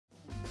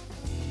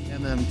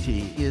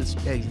MMT is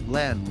a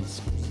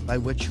lens by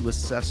which you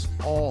assess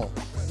all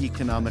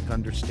economic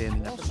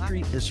understanding. Wall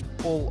Street is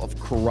full of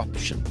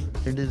corruption.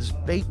 It is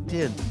baked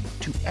in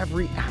to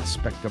every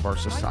aspect of our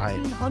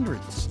society.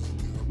 1900s,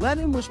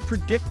 Lenin was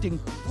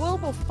predicting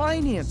global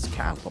finance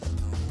capital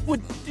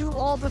would do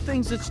all the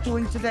things it's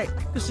doing today.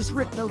 This is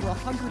written over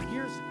 100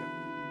 years ago.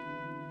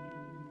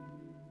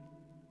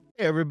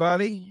 Hey,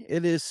 everybody.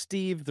 It is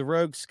Steve, the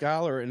Rogue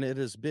Scholar, and it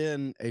has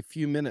been a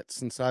few minutes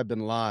since I've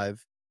been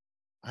live.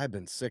 I've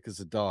been sick as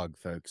a dog,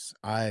 folks.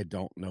 I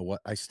don't know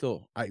what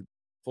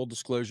full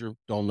disclosure,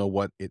 don't know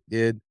what it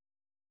did.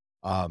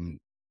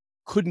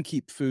 Couldn't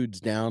keep foods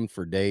down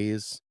for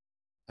days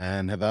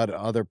and have had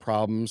other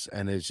problems,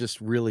 and it's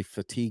just really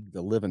fatigued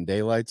the living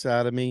daylights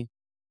out of me.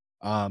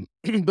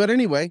 But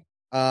anyway,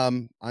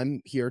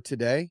 I'm here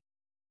today,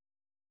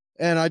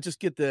 and I just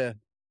get the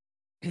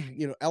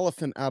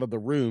elephant out of the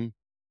room.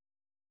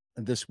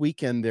 This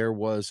weekend there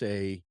was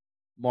a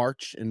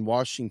march in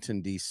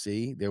Washington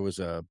D.C. There was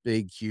a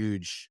big,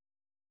 huge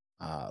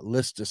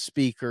list of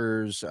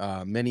speakers,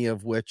 many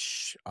of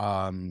which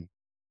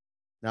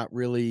not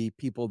really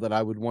people that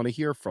I would want to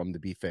hear from, to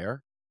be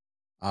fair.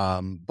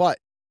 But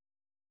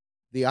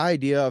the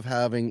idea of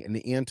having an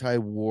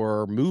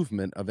anti-war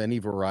movement of any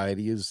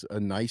variety is a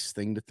nice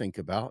thing to think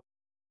about.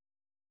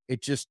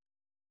 It just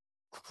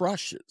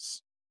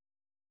crushes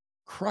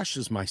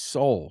my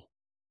soul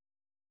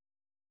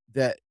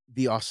that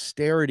the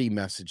austerity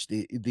message,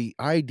 the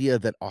idea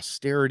that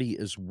austerity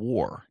is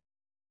war,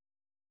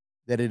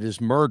 that it is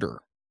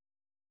murder,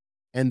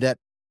 and that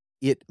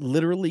it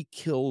literally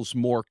kills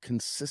more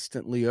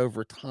consistently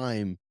over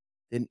time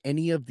than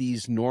any of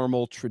these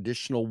normal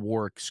traditional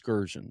war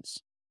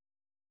excursions.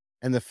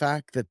 And the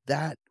fact that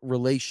that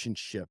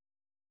relationship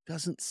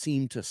doesn't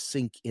seem to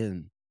sink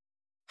in,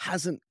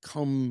 hasn't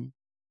come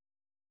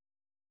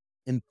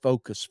in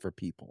focus for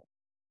people,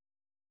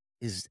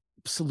 is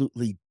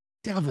absolutely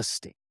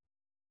devastating.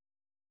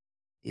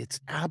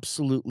 It's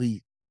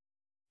absolutely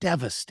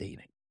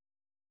devastating.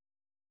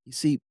 You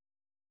see,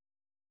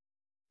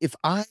 if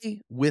I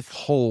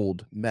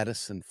withhold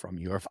medicine from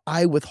you, or if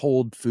I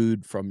withhold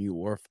food from you,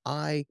 or if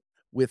I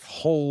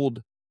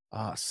withhold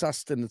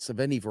sustenance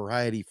of any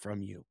variety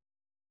from you,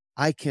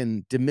 I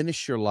can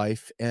diminish your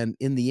life. And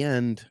in the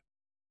end,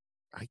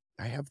 I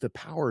have the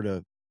power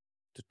to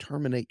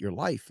terminate your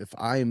life if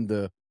I am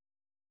the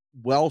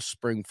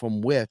wellspring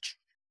from which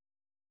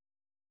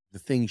the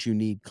things you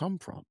need come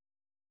from.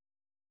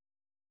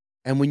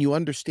 And when you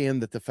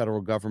understand that the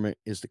federal government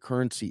is the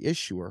currency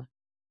issuer,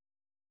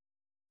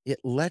 it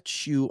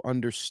lets you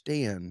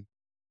understand.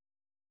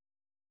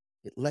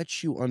 It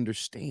lets you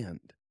understand.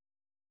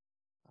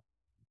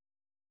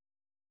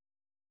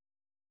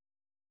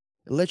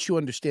 It lets you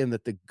understand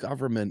that the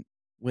government,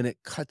 when it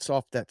cuts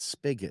off that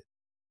spigot,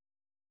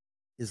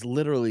 is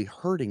literally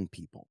hurting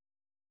people.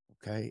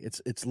 Okay?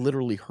 It's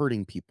literally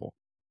hurting people.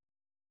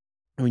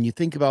 And when you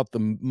think about the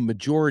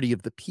majority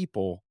of the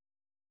people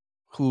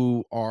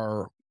who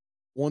are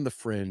on the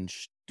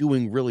fringe,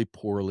 doing really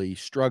poorly,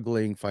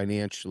 struggling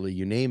financially,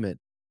 you name it,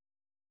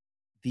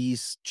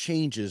 these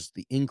changes,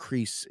 the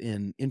increase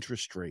in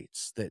interest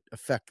rates that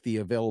affect the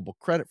available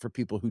credit for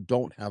people who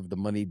don't have the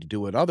money to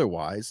do it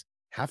otherwise,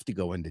 have to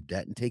go into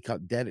debt and take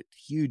out debt at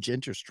huge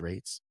interest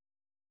rates.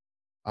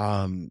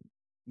 The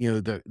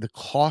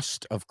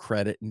cost of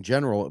credit in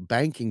general,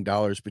 banking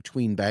dollars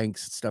between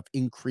banks and stuff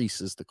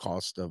increases the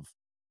cost of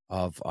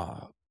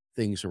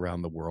things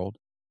around the world.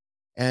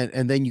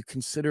 And then you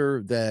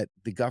consider that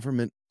the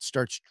government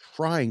starts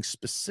trying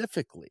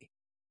specifically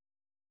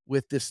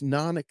with this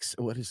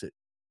what is it?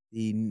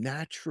 The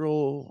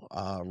natural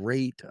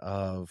rate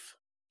of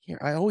here.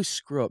 I always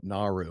screw up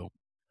Nauru,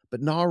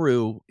 but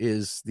Nauru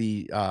is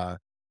the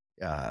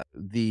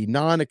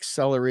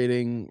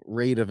non-accelerating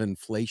rate of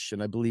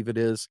inflation, I believe it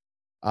is.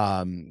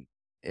 And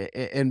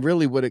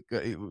really what it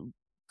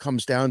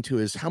comes down to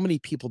is how many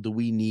people do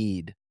we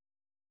need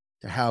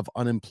to have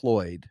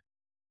unemployed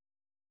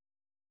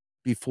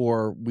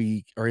before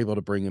we are able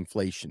to bring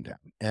inflation down?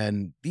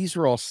 And these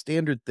are all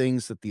standard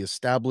things that the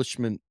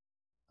establishment,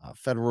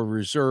 Federal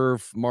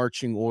Reserve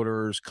marching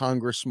orders,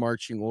 Congress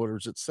marching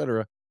orders,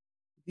 etc.,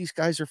 these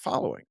guys are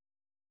following.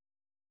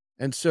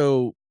 And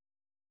so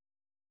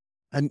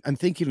I'm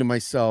thinking to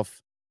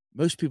myself,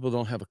 most people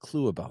don't have a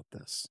clue about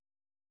this.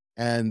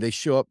 And they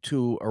show up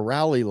to a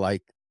rally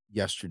like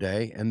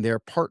yesterday, and they're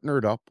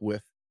partnered up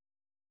with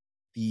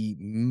the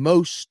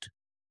most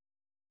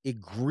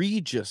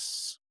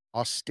egregious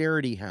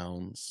austerity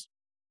hounds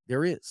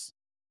there is.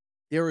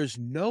 There is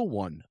no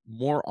one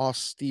more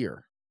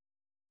austere,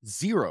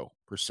 0%,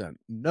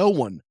 no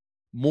one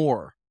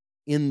more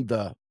in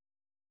the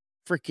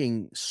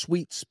freaking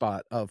sweet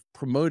spot of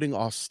promoting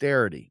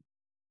austerity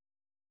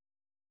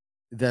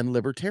than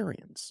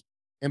libertarians.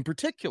 In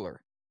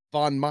particular,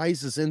 von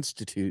Mises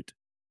Institute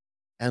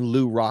and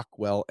Lou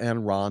Rockwell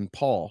and Ron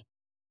Paul.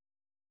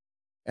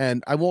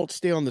 And I won't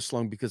stay on this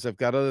long because I've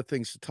got other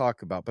things to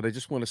talk about, but I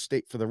just want to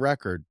state for the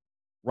record,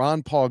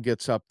 Ron Paul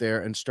gets up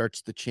there and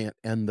starts the chant,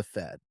 "End the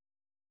Fed."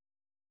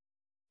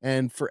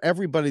 And for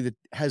everybody that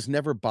has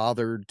never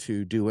bothered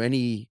to do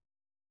any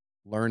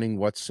learning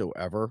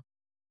whatsoever,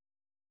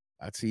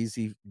 that's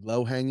easy,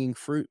 low hanging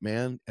fruit,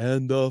 man.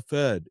 And the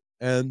Fed,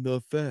 and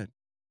the Fed.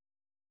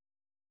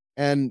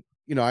 And,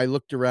 I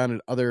looked around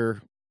at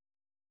other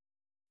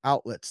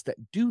outlets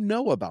that do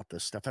know about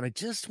this stuff, and I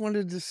just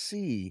wanted to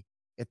see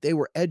if they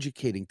were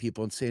educating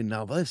people and saying,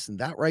 now, listen,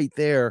 that right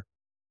there,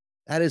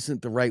 that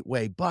isn't the right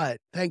way. But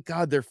thank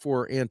God they're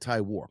for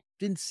anti war.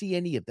 Didn't see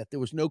any of that. There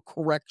was no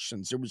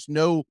corrections, there was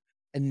no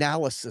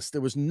analysis,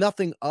 there was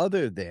nothing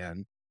other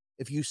than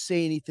if you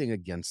say anything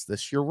against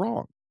this, you're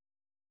wrong.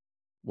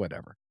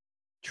 Whatever.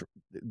 Tr-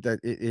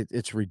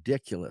 it's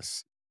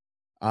ridiculous.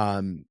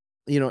 Um,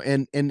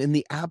 and in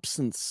the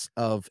absence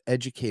of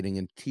educating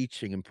and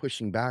teaching and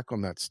pushing back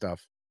on that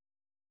stuff,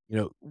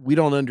 we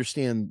don't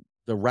understand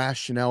the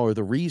rationale or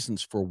the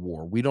reasons for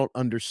war. We don't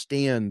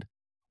understand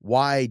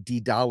why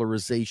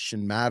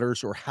de-dollarization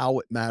matters or how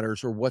it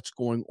matters or what's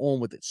going on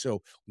with it.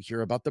 So we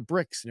hear about the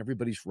BRICS and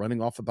everybody's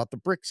running off about the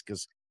BRICS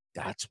because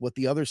that's what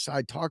the other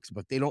side talks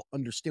about. They don't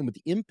understand what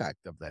the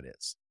impact of that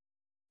is.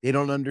 They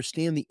don't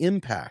understand the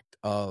impact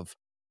of,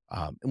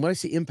 and when I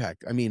say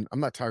impact, I mean, I'm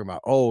not talking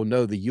about, oh,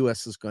 no, the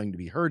US is going to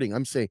be hurting.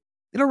 I'm saying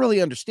they don't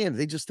really understand.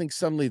 They just think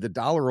suddenly the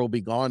dollar will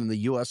be gone and the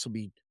US will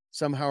be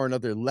somehow or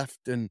another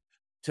left in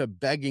to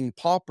begging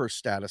pauper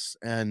status.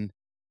 And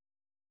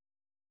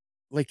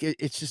like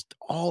it's just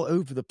all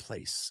over the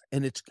place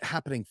and it's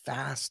happening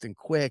fast and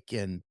quick.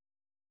 And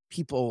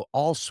people,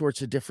 all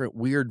sorts of different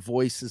weird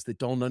voices that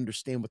don't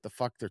understand what the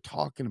fuck they're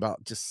talking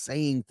about, just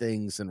saying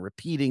things and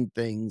repeating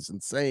things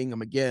and saying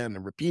them again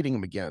and repeating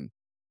them again.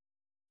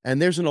 And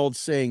there's an old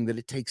saying that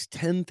it takes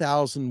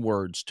 10,000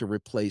 words to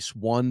replace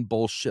one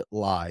bullshit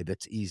lie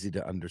that's easy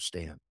to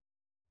understand.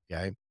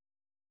 Okay.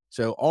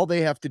 So all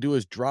they have to do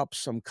is drop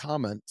some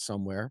comment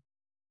somewhere.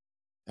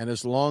 And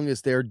as long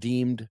as they're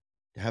deemed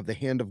to have the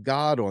hand of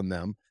God on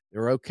them,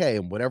 they're okay.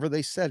 And whatever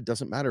they said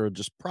doesn't matter. It'll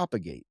just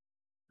propagate.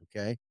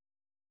 Okay.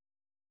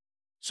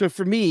 So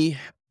for me,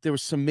 there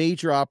was some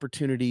major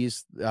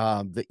opportunities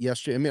that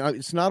yesterday. I mean,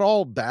 it's not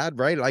all bad,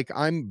 right? Like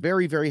I'm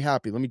very, very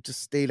happy. Let me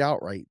just state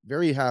outright,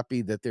 very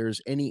happy that there's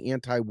any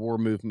anti-war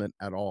movement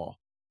at all.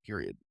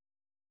 Period.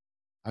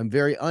 I'm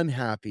very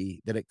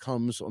unhappy that it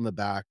comes on the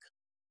back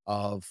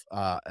of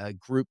a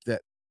group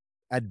that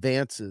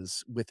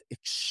advances with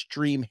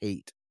extreme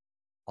hate,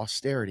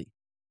 austerity.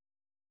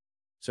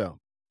 So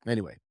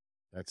anyway,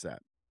 that's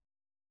that.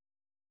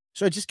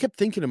 So I just kept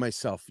thinking to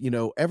myself,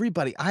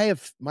 everybody, I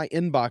have my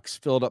inbox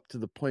filled up to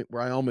the point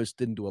where I almost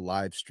didn't do a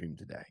live stream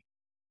today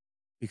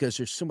because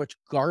there's so much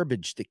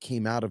garbage that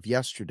came out of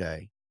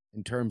yesterday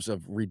in terms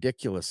of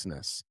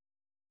ridiculousness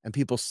and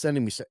people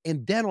sending me stuff.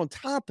 And then on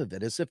top of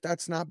it, as if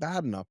that's not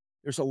bad enough,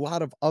 there's a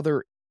lot of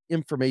other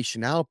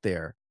information out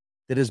there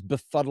that is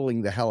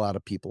befuddling the hell out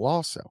of people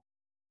also.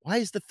 Why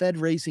is the Fed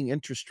raising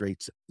interest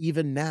rates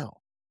even now?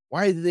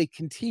 Why do they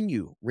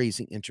continue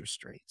raising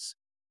interest rates?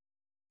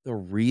 The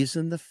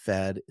reason the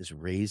Fed is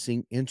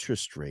raising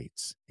interest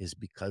rates is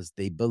because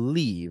they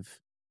believe,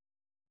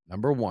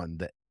 number one,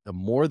 that the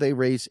more they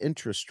raise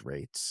interest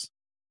rates,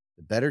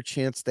 the better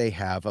chance they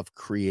have of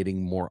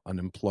creating more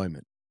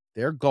unemployment.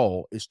 Their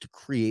goal is to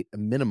create a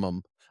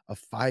minimum of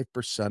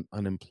 5%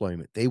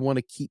 unemployment. They want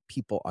to keep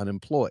people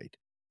unemployed.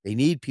 They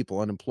need people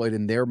unemployed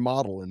in their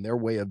model, in their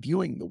way of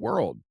viewing the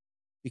world,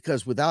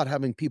 because without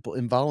having people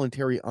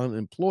involuntary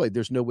unemployed,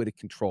 there's no way to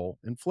control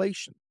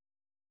inflation.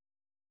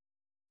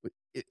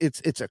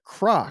 It's a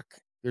crock.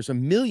 There's a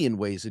million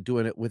ways of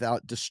doing it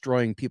without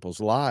destroying people's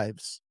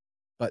lives,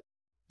 but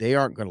they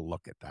aren't gonna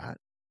look at that.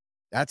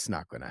 That's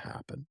not gonna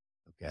happen,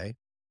 okay?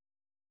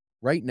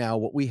 Right now,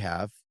 what we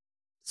have,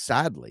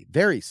 sadly,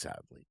 very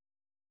sadly,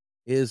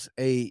 is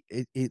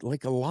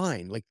like a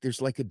line, like there's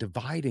like a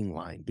dividing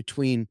line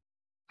between,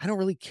 I don't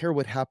really care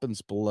what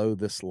happens below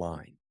this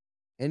line.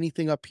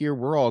 Anything up here,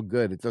 we're all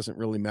good. It doesn't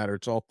really matter.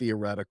 It's all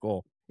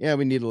theoretical. Yeah,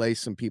 we need to lay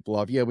some people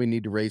off. Yeah, we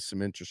need to raise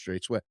some interest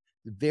rates. What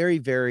very,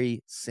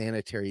 very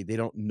sanitary. They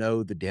don't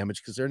know the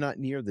damage because they're not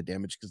near the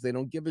damage because they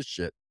don't give a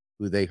shit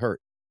who they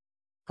hurt.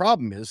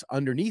 Problem is,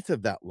 underneath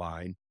of that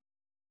line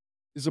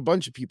is a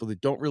bunch of people that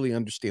don't really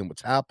understand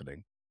what's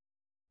happening.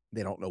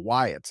 They don't know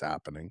why it's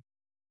happening.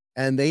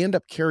 And they end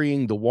up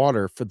carrying the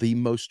water for the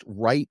most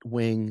right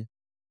wing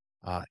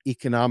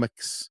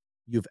economics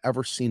you've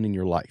ever seen in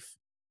your life.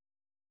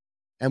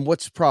 And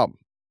what's the problem?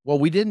 Well,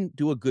 we didn't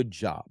do a good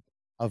job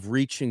of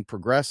reaching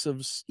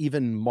progressives,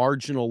 even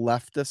marginal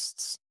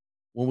leftists,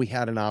 when we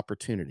had an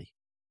opportunity.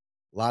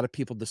 A lot of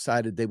people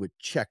decided they would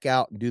check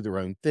out and do their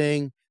own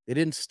thing. They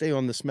didn't stay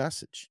on this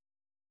message.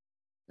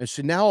 And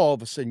so now all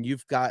of a sudden,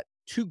 you've got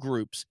two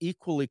groups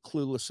equally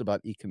clueless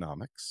about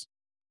economics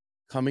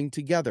coming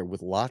together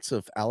with lots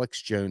of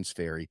Alex Jones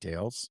fairy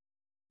tales,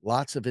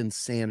 lots of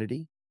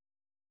insanity,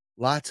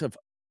 lots of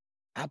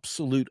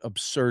absolute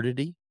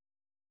absurdity,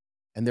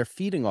 and they're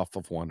feeding off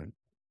of one another.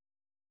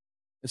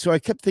 And so I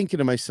kept thinking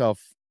to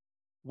myself,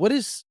 what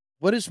is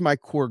my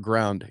core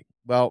grounding?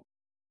 Well,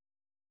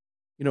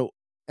 you know,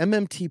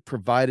 MMT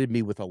provided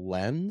me with a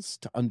lens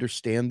to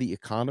understand the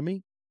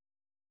economy,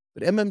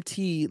 But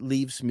MMT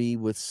leaves me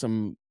with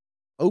some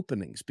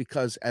openings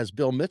because, as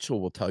Bill Mitchell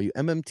will tell you,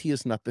 MMT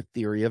is not the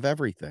theory of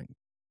everything.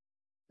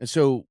 And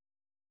so,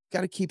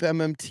 got to keep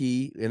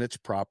MMT in its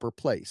proper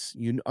place.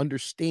 You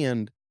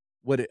understand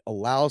what it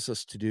allows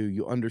us to do,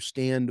 you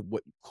understand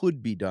what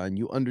could be done,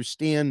 you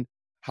understand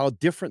how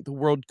different the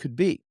world could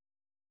be.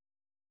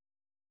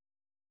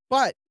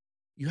 But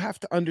you have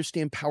to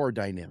understand power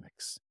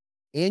dynamics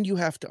and you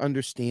have to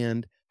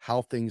understand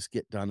how things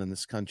get done in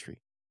this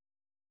country.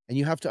 And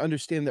you have to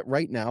understand that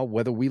right now,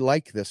 whether we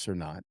like this or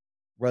not,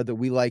 whether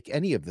we like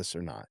any of this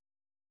or not,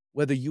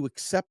 whether you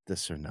accept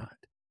this or not,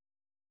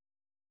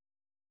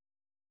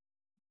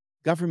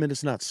 government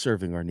is not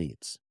serving our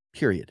needs,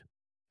 period.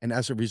 And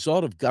as a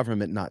result of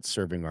government not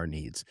serving our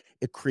needs,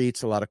 it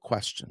creates a lot of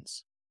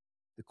questions.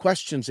 The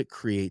questions it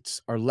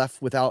creates are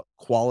left without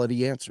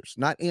quality answers,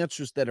 not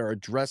answers that are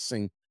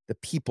addressing the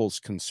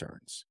people's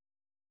concerns.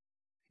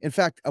 In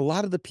fact, a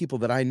lot of the people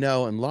that I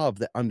know and love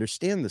that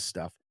understand this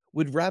stuff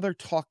would rather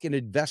talk in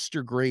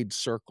investor grade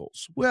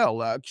circles.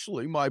 Well,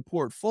 actually, my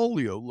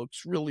portfolio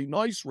looks really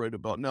nice right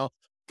about now.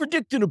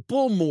 Predicting a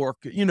bull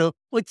market,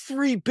 like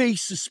 3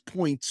 basis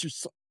points or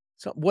so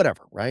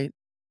whatever, right?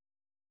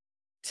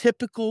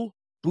 Typical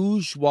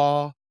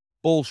bourgeois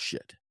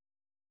bullshit.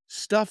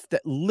 Stuff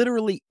that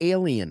literally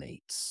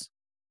alienates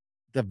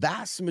the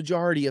vast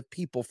majority of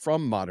people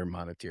from modern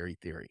monetary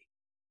theory.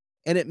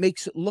 And it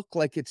makes it look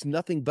like it's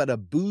nothing but a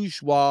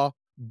bourgeois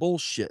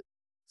bullshit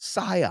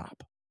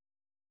psyop.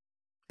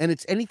 And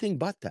it's anything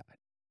but that.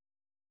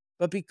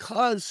 But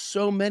because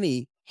so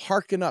many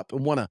hearken up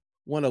and wanna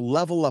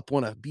level up,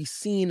 wanna be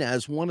seen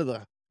as one of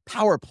the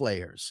power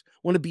players,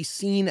 wanna be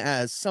seen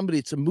as somebody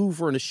that's a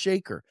mover and a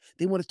shaker,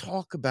 they wanna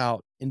talk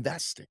about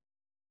investing.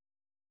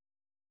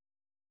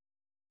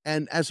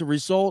 And as a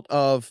result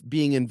of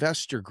being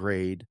investor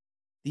grade,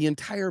 the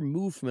entire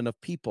movement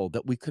of people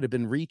that we could have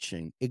been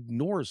reaching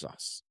ignores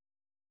us.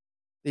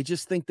 They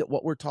just think that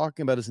what we're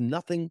talking about is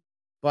nothing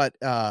but,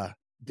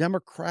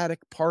 Democratic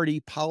Party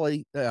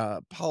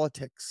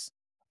politics,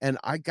 and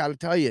I gotta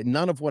tell you,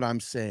 none of what I'm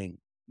saying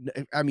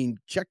I mean,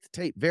 check the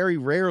tape, very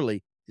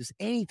rarely does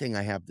anything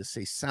I have to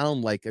say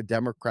sound like a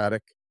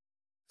Democratic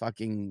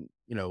fucking,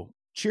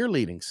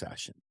 cheerleading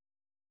session.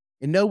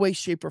 In no way,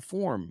 shape, or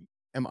form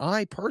am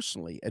I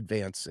personally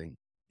advancing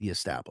the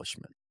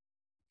establishment,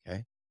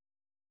 okay?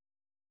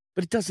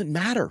 But it doesn't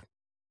matter.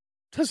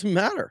 It doesn't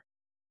matter.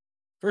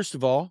 First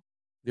of all,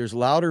 there's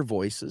louder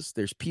voices.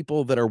 There's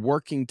people that are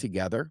working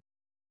together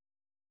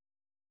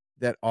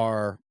that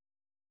are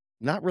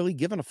not really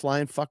giving a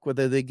flying fuck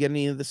whether they get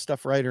any of this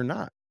stuff right or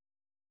not.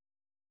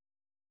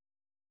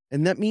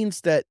 And that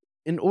means that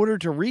in order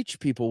to reach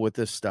people with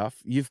this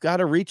stuff, you've got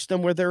to reach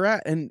them where they're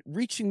at. And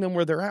reaching them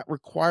where they're at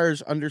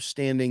requires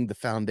understanding the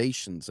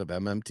foundations of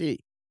MMT.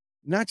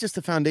 Not just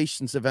the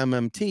foundations of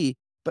MMT,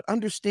 but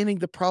understanding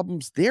the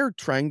problems they're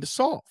trying to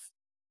solve.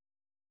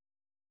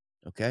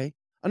 Okay?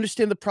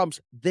 Understand the problems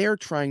they're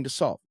trying to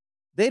solve.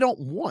 They don't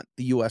want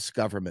the US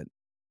government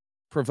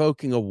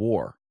provoking a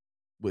war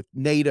with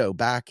NATO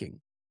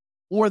backing,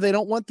 or they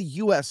don't want the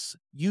US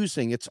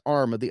using its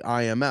arm of the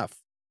IMF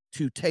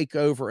to take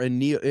over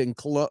and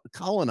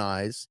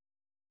colonize,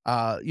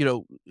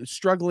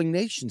 struggling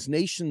nations,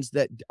 nations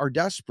that are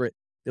desperate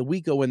that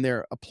we go in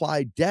there,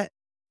 apply debt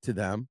to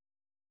them,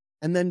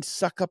 and then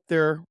suck up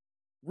their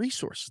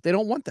resources. They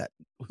don't want that.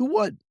 Who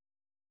would?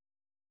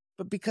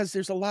 But because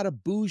there's a lot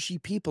of bougie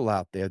people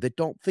out there that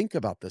don't think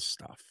about this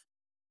stuff.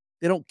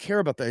 They don't care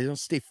about that. They don't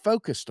stay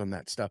focused on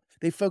that stuff.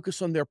 They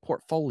focus on their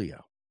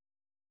portfolio.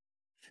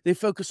 They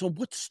focus on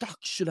what stock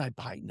should I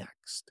buy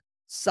next?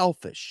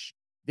 Selfish,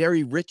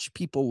 very rich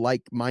people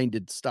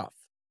like-minded stuff.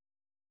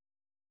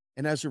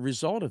 And as a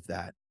result of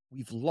that,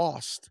 we've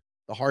lost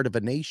the heart of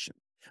a nation.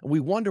 And we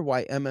wonder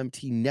why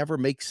MMT never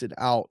makes it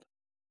out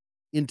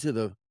into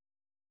the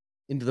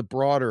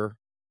broader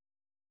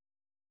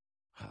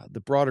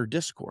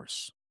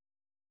discourse.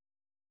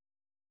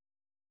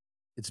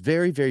 It's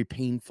very, very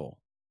painful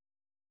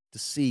to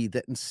see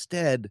that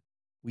instead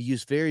we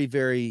use very,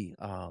 very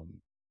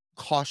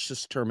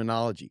cautious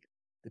terminology.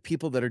 The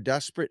people that are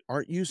desperate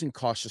aren't using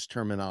cautious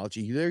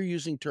terminology. They're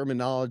using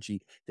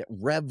terminology that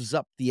revs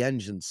up the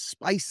engine,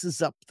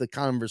 spices up the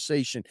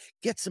conversation,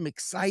 gets them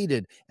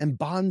excited, and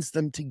bonds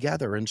them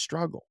together in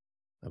struggle.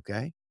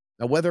 Okay.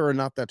 Now, whether or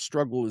not that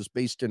struggle is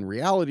based in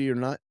reality or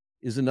not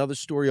is another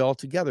story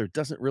altogether. It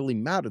doesn't really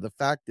matter. The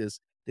fact is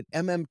that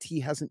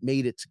MMT hasn't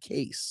made its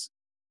case.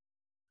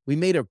 We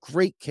made a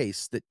great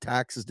case that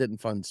taxes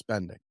didn't fund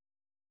spending.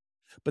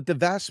 But the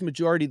vast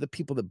majority of the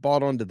people that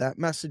bought onto that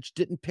message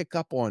didn't pick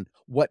up on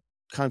what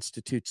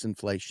constitutes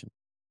inflation.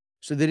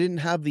 So they didn't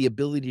have the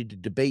ability to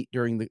debate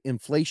during the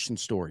inflation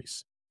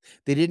stories.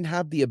 They didn't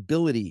have the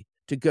ability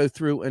to go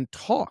through and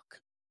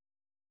talk.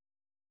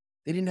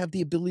 They didn't have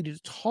the ability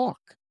to talk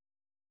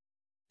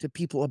to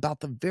people about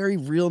the very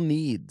real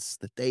needs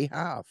that they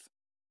have.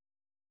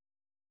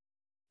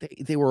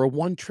 They were a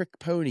one-trick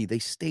pony. They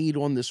stayed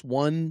on this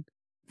one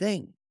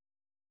thing.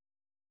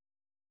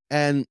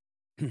 And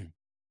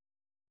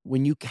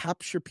when you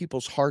capture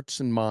people's hearts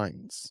and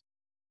minds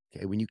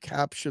okay, when you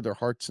capture their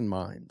hearts and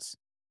minds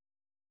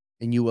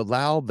and you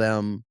allow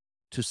them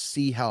to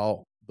see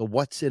how the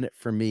what's in it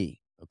for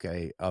me,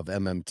 okay, of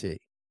MMT,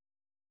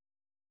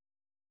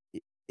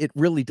 it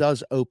really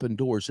does open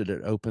doors and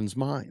it opens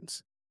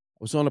minds. I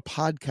was on a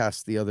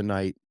podcast the other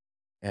night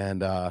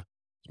and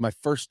it's my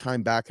first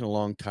time back in a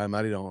long time.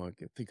 I don't know,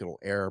 I think it'll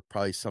air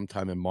probably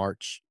sometime in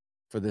March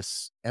for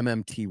this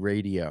MMT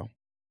radio.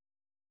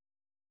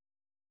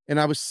 And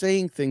I was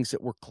saying things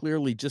that were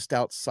clearly just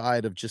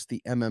outside of just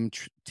the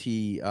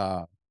MMT,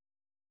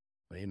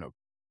 you know,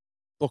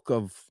 book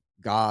of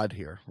God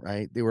here,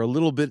 right? They were a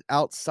little bit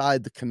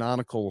outside the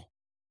canonical,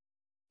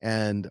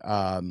 and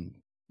I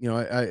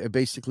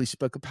basically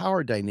spoke of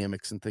power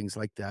dynamics and things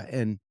like that.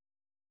 And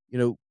you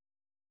know,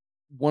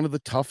 one of the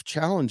tough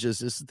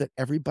challenges is that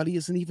everybody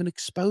isn't even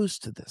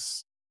exposed to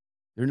this.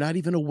 They're not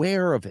even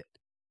aware of it.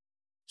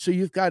 So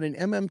you've got an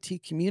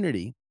MMT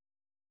community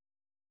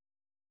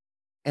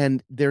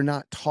and they're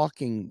not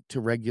talking to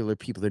regular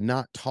people. They're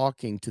not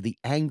talking to the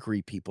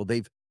angry people.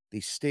 They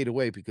stayed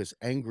away because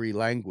angry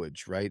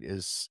language, right,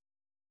 is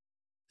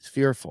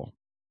fearful.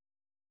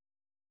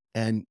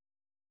 And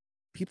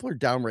people are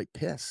downright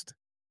pissed.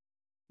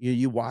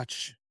 You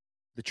watch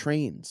the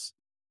trains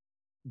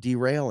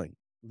derailing,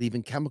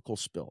 leaving chemical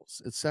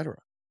spills, etc.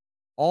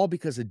 All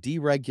because of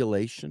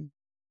deregulation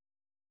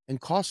and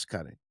cost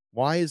cutting.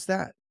 Why is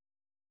that?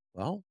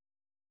 Well,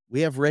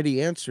 we have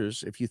ready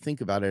answers if you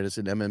think about it as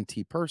an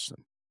MMT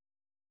person.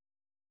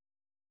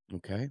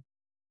 Okay.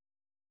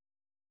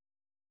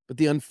 But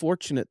the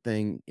unfortunate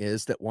thing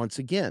is that once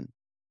again,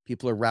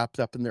 people are wrapped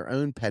up in their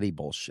own petty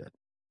bullshit.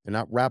 They're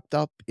not wrapped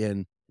up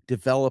in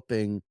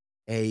developing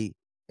a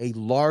a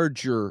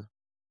larger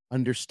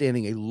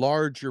understanding, a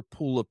larger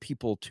pool of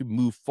people to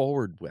move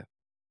forward with.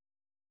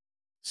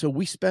 So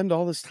we spend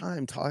all this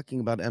time talking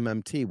about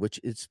MMT, which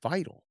is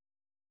vital.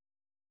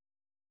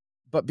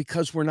 But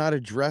because we're not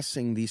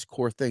addressing these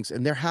core things,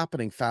 and they're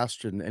happening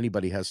faster than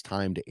anybody has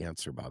time to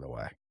answer, by the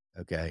way.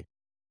 Okay.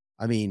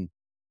 I mean,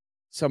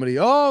 somebody,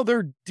 oh,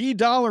 they're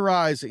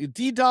de-dollarizing.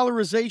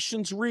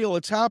 De-dollarization's real.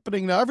 It's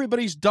happening now.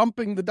 Everybody's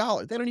dumping the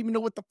dollar. They don't even know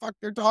what the fuck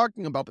they're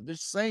talking about, but they're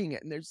saying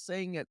it, and they're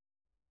saying it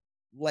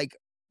like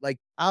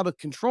out of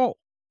control,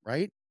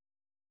 right?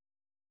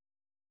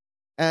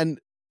 And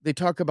they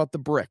talk about the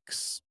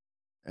BRICS,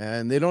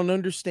 and they don't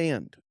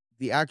understand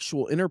the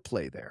actual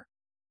interplay there.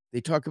 They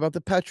talk about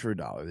the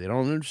petrodollar. They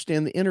don't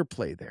understand the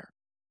interplay there.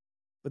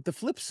 But the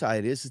flip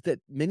side is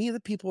that many of the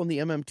people on the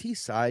MMT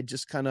side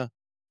just kind of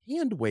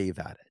hand wave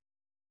at it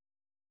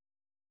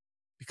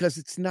because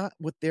it's not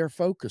what they're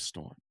focused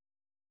on.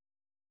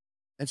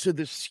 And so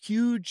this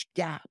huge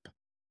gap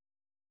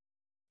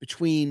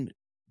between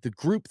the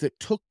group that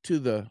took to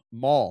the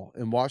mall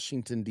in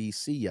Washington,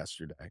 D.C.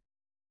 yesterday,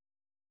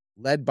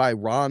 led by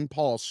Ron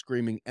Paul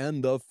screaming,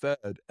 "And the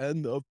Fed,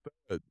 and the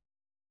Fed,"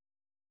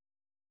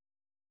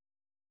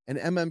 and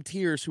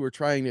MMTers who are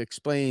trying to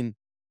explain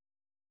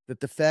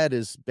that the Fed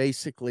is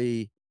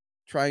basically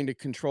trying to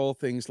control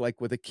things like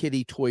with a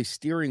kiddie toy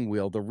steering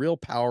wheel. The real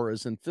power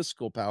is in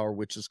fiscal power,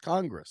 which is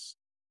Congress.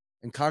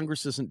 And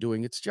Congress isn't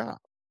doing its job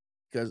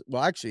because,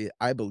 well, actually,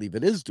 I believe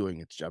it is doing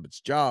its job. Its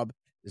job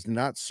is to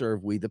not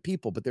serve we the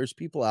people. But there's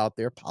people out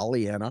there,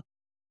 Pollyanna,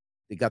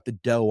 they got the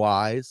doe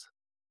eyes,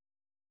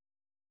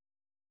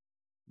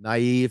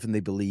 naive, and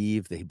they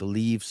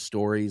believe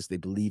stories, they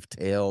believe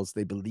tales,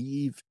 they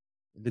believe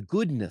in the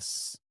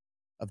goodness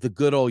of the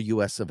good old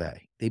US of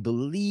A. They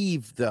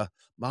believe the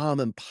mom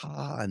and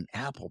pa and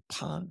apple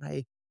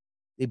pie.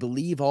 They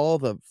believe all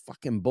the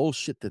fucking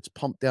bullshit that's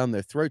pumped down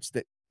their throats,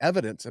 that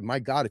evidence, and my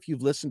God, if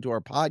you've listened to our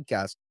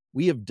podcast,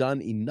 we have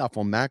done enough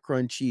on macro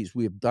and cheese.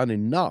 We have done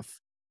enough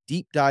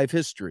deep dive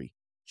history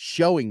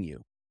showing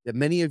you that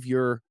many of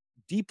your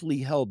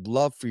deeply held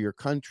love for your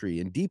country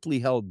and deeply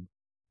held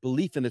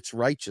belief in its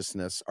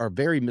righteousness are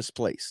very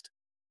misplaced.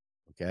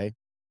 Okay.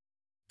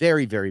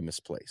 Very, very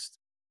misplaced.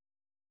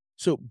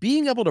 So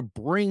being able to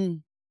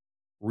bring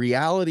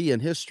reality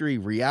and history,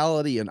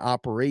 reality and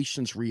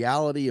operations,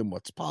 reality and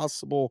what's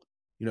possible,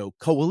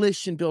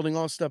 coalition building,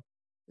 all stuff.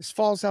 This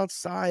falls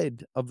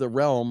outside of the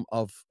realm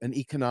of an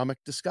economic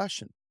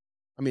discussion.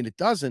 I mean, it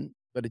doesn't,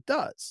 but it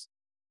does.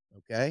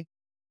 Okay.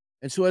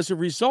 And so as a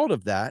result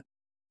of that,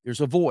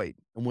 there's a void.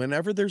 And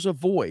whenever there's a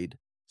void,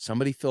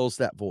 somebody fills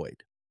that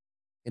void.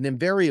 And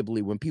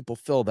invariably, when people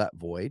fill that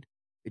void,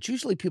 it's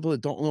usually people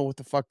that don't know what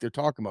the fuck they're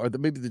talking about, or that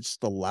maybe they're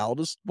just the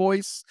loudest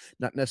voice,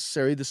 not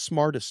necessarily the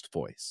smartest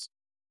voice.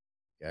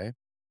 Okay.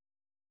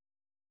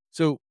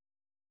 So,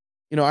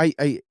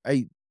 I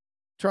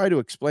try to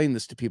explain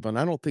this to people, and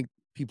I don't think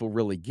people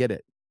really get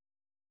it.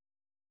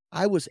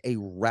 I was a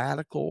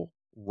radical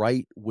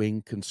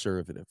right-wing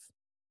conservative.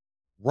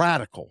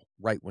 Radical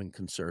right-wing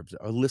conservative.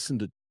 I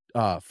listened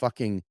to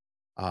fucking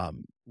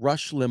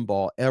Rush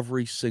Limbaugh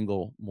every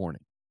single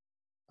morning.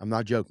 I'm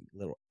not joking.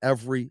 Little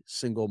every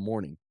single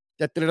morning.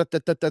 Da, da, da, da,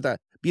 da, da, da.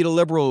 Beat a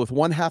liberal with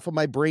one half of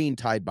my brain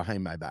tied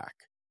behind my back.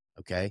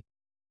 Okay.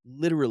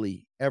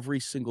 Literally every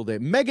single day.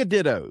 Mega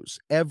dittos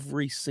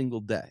every single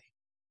day.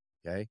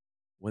 Okay.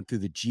 Went through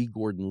the G.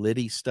 Gordon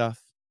Liddy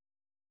stuff.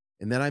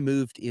 And then I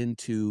moved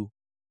into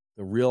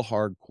the real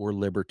hardcore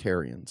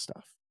libertarian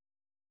stuff.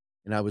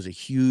 And I was a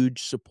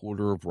huge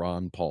supporter of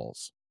Ron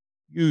Paul's,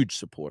 huge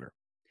supporter.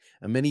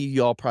 And many of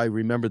y'all probably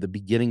remember the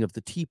beginning of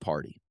the Tea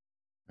Party,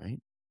 right?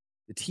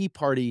 The Tea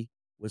Party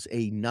was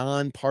a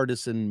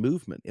nonpartisan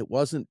movement. It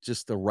wasn't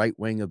just the right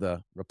wing of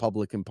the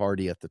Republican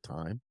Party at the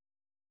time.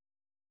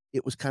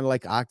 It was kind of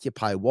like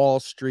Occupy Wall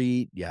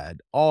Street. You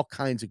had all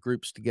kinds of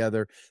groups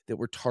together that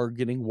were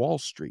targeting Wall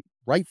Street,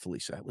 rightfully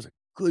so. It was a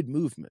good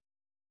movement.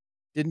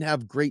 Didn't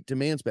have great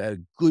demands, but had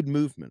a good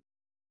movement.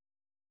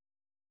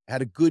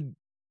 Had a good,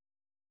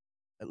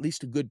 at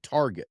least a good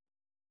target.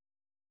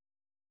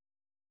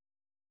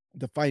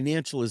 The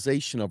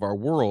financialization of our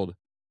world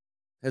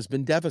has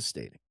been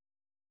devastating.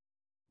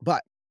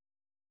 But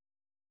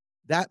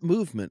that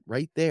movement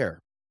right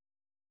there,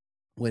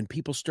 when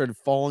people started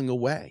falling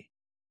away,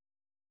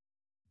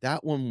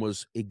 that one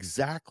was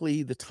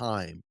exactly the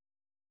time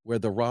where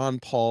the Ron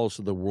Pauls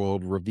of the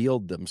world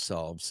revealed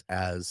themselves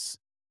as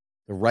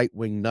the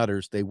right-wing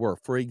nutters they were.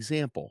 For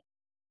example,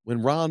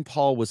 when Ron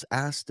Paul was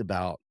asked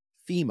about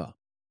FEMA,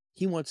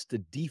 he wants to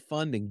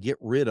defund and get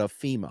rid of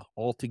FEMA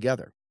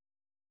altogether.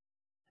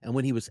 And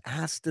when he was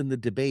asked in the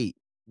debate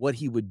what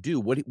he would do,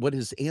 what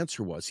his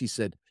answer was, he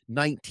said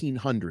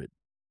 1900.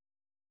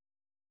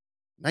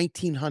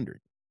 1900.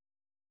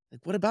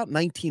 Like, what about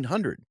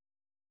 1900?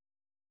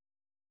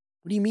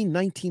 What do you mean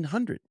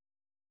 1900?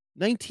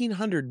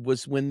 1900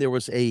 was when there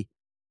was a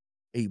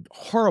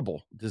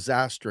horrible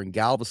disaster in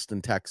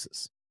Galveston,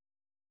 Texas.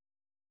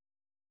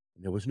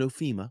 And there was no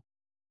FEMA.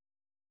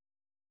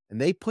 And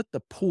they put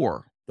the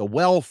poor, the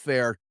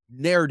welfare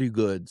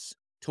ne'er-do-goods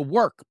to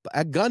work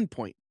at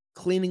gunpoint,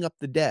 cleaning up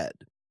the dead.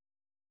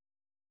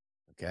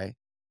 Okay?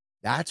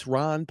 That's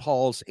Ron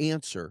Paul's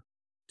answer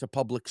to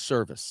public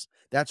service.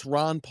 That's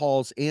Ron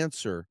Paul's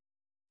answer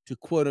to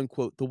quote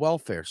unquote the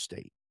welfare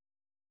state.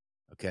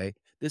 Okay?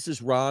 This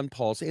is Ron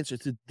Paul's answer.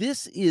 So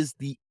this is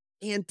the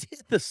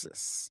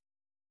antithesis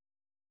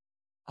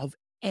of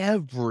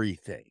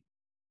everything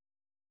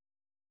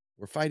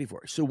we're fighting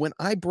for. So when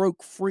I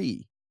broke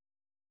free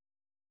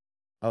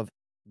of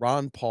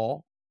Ron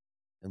Paul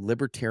and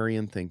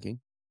libertarian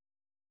thinking,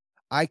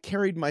 I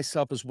carried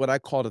myself as what I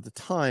called at the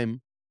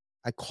time,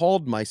 I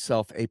called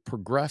myself a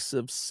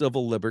progressive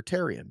civil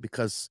libertarian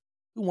because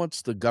who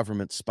wants the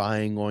government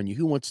spying on you?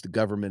 Who wants the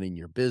government in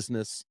your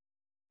business?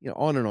 You know,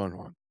 on and on and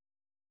on.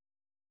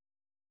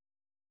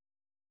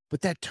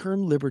 But that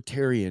term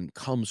libertarian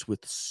comes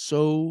with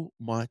so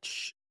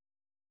much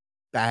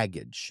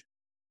baggage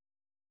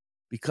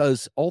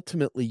because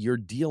ultimately you're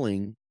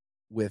dealing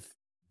with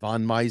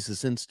von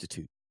Mises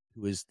Institute,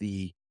 who is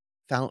the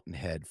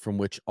fountainhead from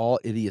which all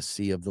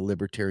idiocy of the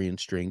libertarian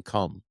strain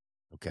come.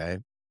 Okay.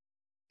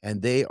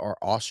 And they are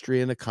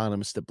Austrian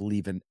economists that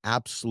believe in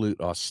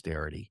absolute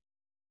austerity,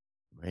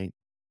 right?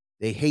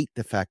 They hate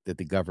the fact that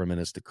the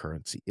government is the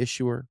currency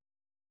issuer,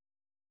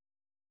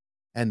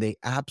 and they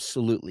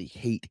absolutely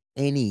hate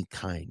any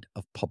kind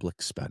of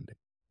public spending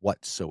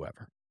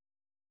whatsoever.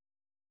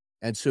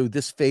 And so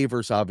this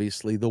favors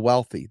obviously the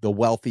wealthy, the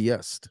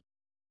wealthiest.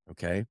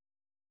 Okay.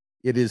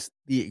 It is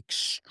the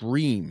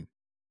extreme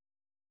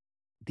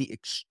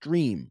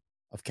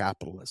of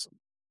capitalism.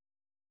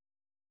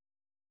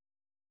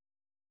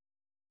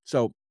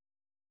 So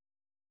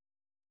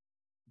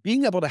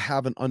being able to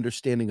have an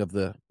understanding of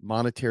the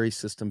monetary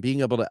system,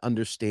 being able to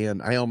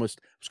understand, I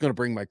almost was going to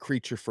bring my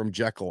Creature from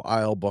Jekyll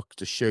Isle book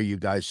to show you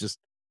guys. Just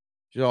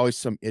there's always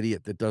some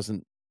idiot that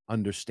doesn't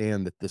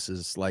understand that this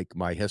is like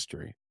my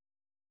history.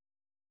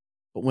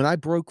 But when I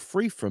broke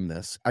free from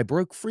this, I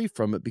broke free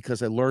from it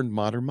because I learned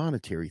modern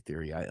monetary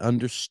theory. I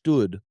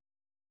understood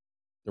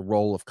the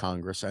role of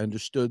Congress. I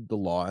understood the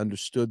law. I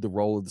understood the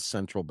role of the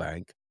central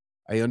bank.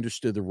 I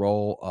understood the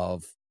role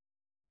of,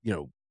 you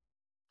know,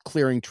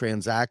 clearing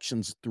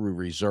transactions through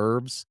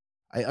reserves.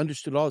 I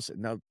understood all this.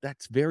 Now,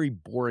 that's very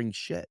boring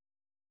shit.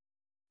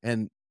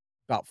 And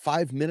about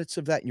 5 minutes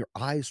of that, and your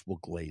eyes will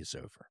glaze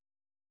over.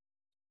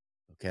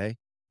 Okay?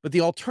 But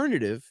the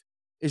alternative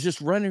is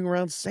just running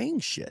around saying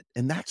shit,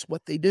 and that's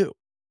what they do.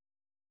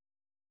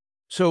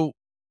 So,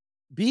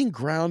 being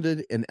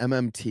grounded in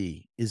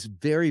MMT is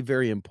very,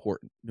 very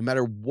important, no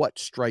matter what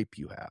stripe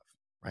you have,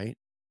 right?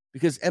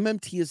 Because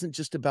MMT isn't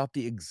just about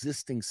the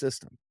existing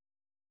system.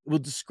 It will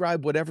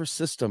describe whatever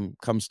system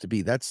comes to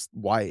be. That's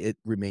why it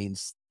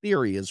remains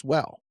theory as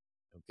well.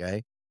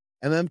 Okay.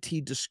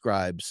 MMT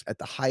describes at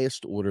the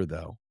highest order,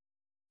 though,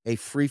 a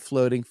free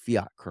floating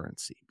fiat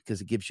currency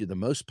because it gives you the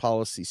most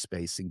policy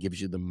space and gives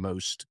you the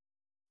most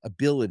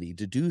ability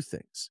to do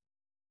things.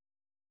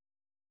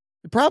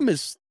 The problem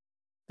is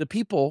the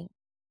people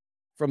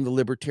from the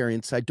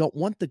libertarian side don't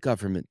want the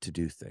government to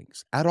do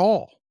things at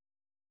all.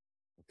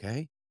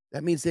 Okay.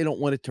 That means they don't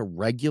want it to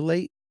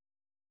regulate.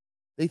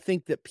 They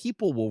think that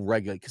people will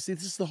regulate. Because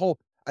this is the whole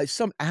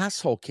some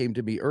asshole came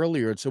to me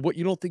earlier and said, "What,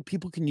 you don't think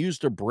people can use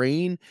their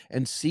brain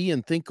and see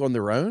and think on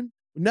their own?"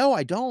 No,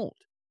 I don't.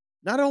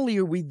 Not only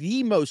are we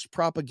the most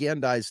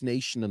propagandized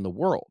nation in the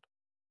world,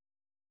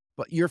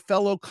 but your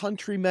fellow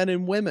countrymen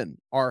and women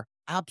are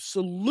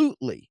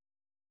absolutely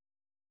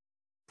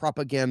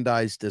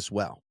propagandized as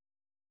well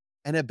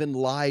and have been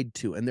lied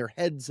to, and their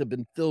heads have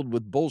been filled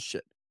with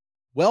bullshit.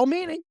 Well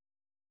meaning,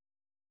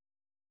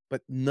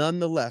 but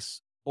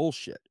nonetheless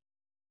bullshit.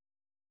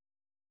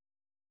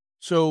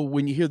 So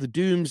when you hear the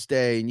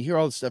doomsday and you hear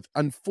all this stuff,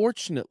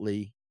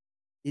 unfortunately,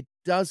 it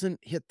doesn't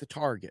hit the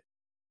target,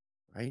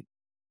 right?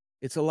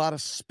 It's a lot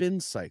of spin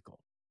cycle.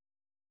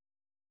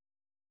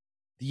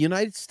 The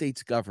United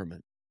States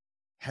government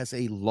has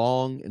a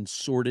long and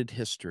sordid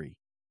history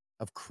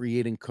of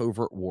creating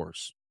covert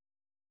wars.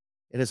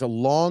 It has a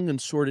long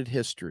and sordid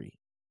history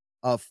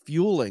of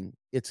fueling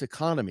its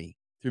economy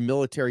through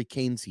military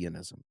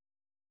Keynesianism.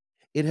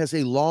 It has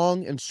a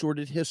long and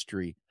sordid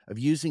history of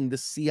using the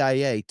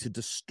CIA to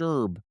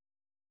disturb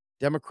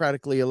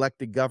democratically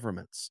elected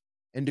governments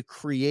and to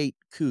create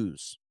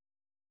coups.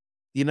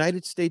 The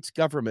United States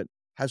government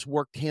has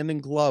worked hand in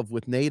glove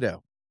with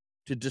NATO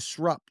to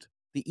disrupt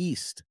the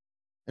East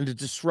and to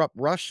disrupt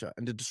Russia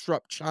and to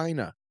disrupt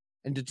China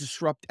and to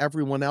disrupt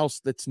everyone else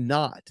that's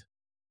not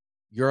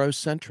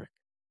Eurocentric.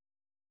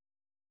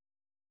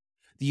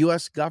 The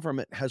US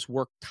government has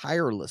worked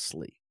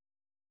tirelessly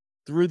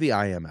through the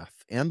IMF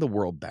and the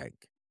World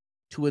Bank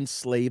to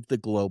enslave the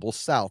global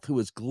South, who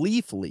is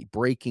gleefully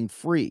breaking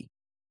free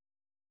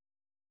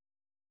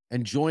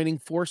and joining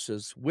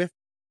forces with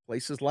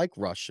places like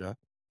Russia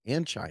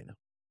and China.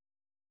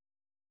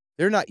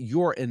 They're not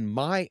your and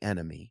my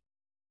enemy,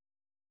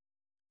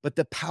 but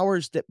the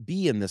powers that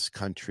be in this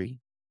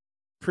country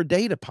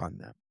predate upon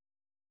them.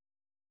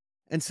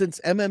 And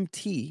since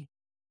MMT,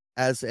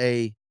 as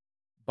a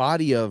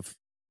body of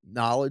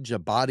knowledge, a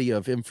body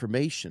of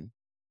information,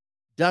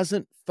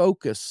 doesn't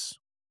focus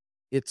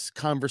its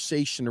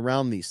conversation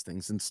around these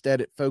things,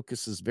 instead, it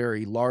focuses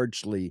very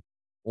largely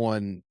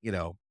on,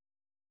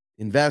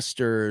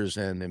 investors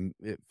and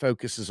it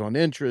focuses on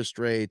interest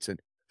rates.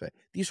 And but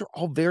these are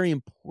all very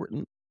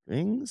important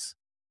things,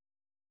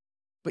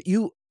 but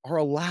you are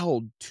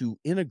allowed to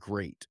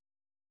integrate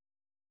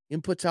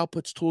inputs,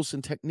 outputs, tools,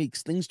 and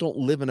techniques. Things don't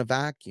live in a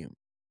vacuum.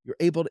 You're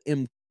able to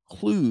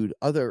include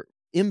other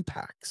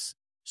impacts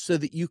so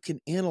that you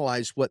can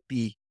analyze what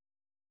the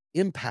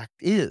impact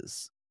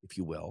is, if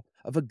you will,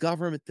 of a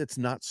government that's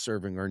not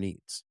serving our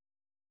needs.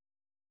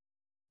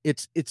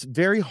 It's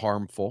very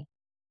harmful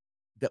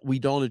that we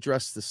don't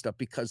address this stuff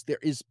because there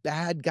is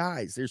bad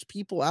guys. There's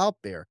people out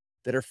there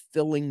that are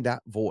filling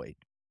that void.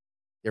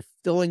 They're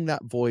filling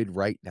that void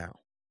right now.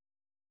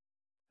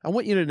 I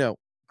want you to know,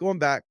 going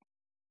back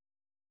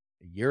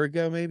a year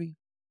ago, maybe,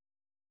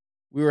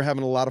 we were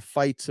having a lot of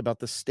fights about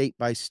the state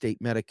by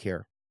state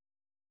Medicare.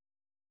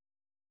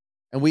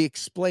 And we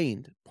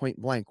explained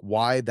point blank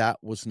why that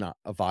was not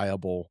a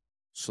viable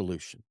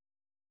solution.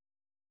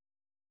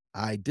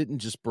 I didn't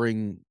just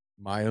bring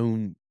my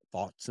own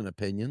thoughts and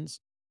opinions.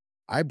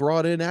 I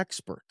brought in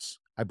experts.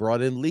 I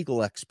brought in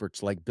legal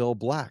experts like Bill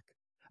Black.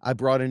 I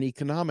brought in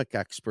economic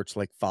experts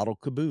like Fadl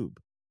Kaboub.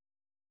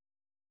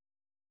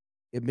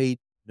 It made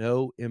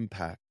no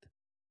impact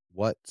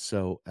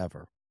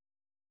whatsoever.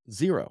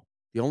 Zero.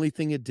 The only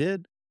thing it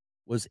did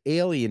was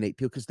alienate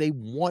people because they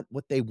want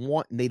what they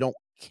want and they don't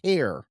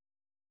care.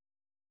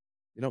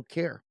 They don't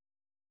care.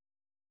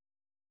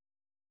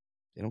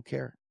 They don't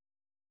care.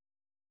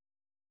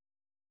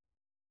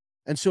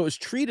 And so it's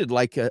treated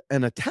like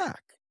an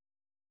attack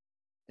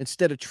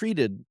instead of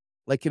treated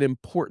like an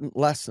important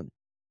lesson.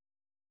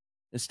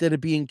 Instead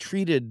of being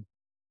treated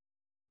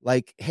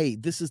like, hey,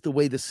 this is the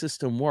way the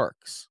system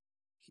works.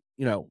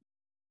 You know,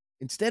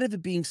 instead of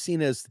it being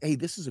seen as, hey,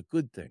 this is a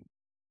good thing,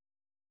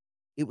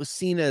 it was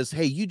seen as,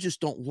 hey, you just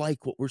don't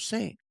like what we're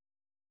saying.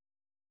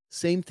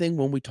 Same thing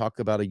when we talk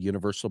about a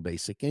universal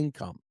basic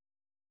income.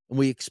 And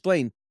we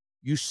explain,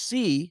 you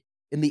see,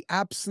 in the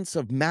absence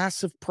of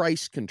massive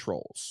price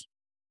controls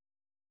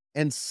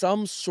and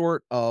some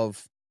sort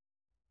of,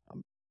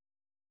 um,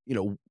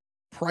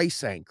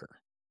 price anchor,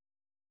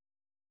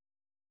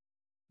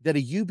 that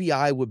a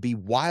UBI would be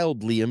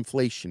wildly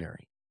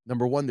inflationary.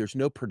 Number one, there's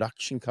no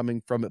production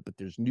coming from it, but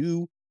there's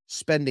new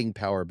spending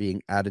power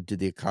being added to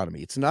the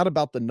economy. It's not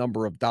about the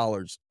number of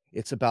dollars,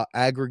 it's about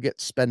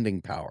aggregate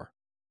spending power.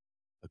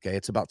 Okay,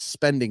 it's about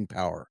spending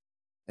power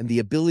and the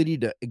ability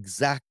to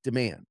exact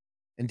demand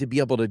and to be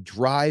able to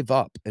drive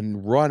up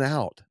and run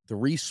out the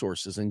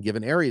resources in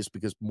given areas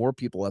because more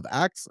people have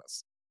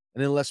access.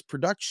 And unless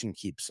production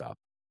keeps up,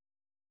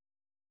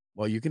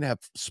 well, you can have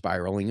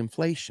spiraling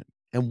inflation.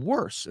 And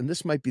worse, and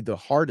this might be the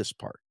hardest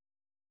part,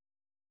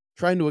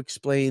 trying to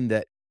explain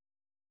that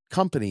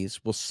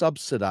companies will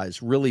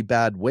subsidize really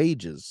bad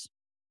wages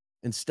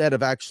instead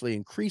of actually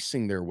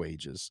increasing their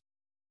wages.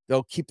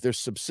 They'll keep their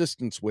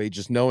subsistence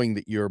wages knowing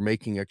that you're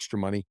making extra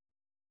money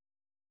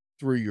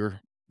through your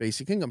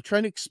basic income.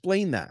 Trying to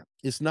explain that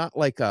is not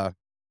like an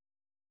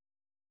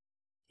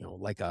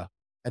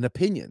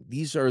opinion.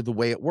 These are the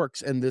way it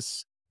works. And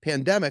this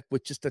pandemic,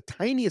 with just the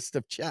tiniest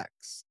of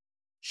checks,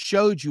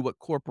 showed you what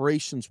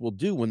corporations will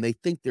do when they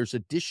think there's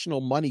additional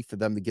money for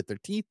them to get their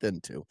teeth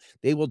into.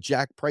 They will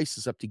jack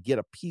prices up to get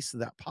a piece of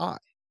that pie.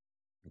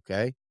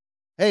 Okay.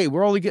 Hey,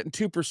 we're only getting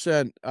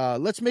 2%.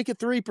 Let's make it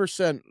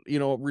 3%,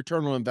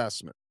 return on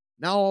investment.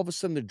 Now all of a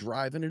sudden they're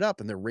driving it up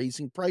and they're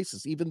raising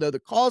prices even though the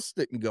cost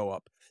didn't go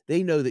up.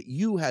 They know that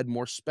you had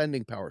more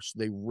spending power, so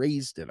they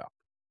raised it up.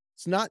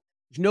 It's not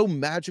there's no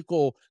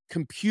magical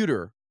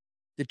computer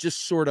that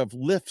just sort of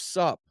lifts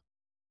up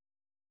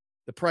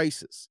the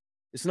prices.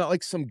 It's not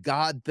like some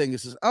god thing that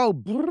says, "Oh,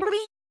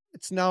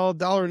 it's now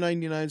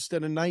 $1.99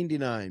 instead of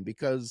 99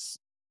 because,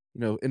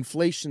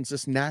 inflation's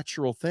this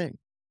natural thing."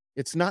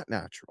 It's not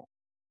natural,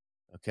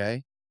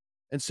 okay?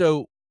 And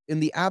so, in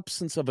the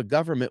absence of a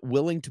government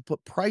willing to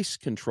put price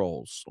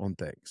controls on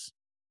things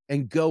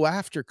and go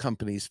after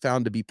companies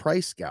found to be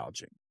price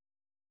gouging,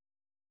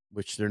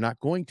 which they're not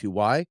going to.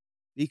 Why?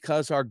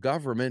 Because our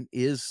government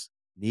is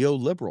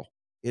neoliberal.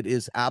 It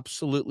is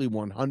absolutely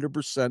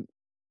 100%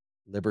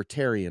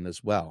 libertarian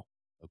as well,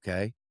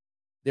 okay?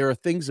 There are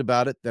things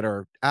about it that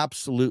are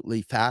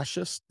absolutely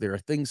fascist. There are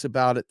things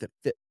about it that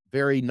fit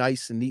very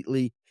nice and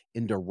neatly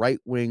into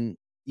right-wing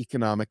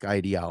economic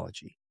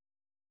ideology.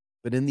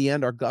 But in the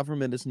end, our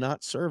government is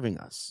not serving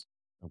us,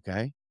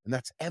 okay? And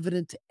that's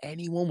evident to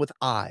anyone with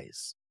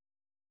eyes,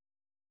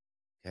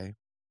 okay?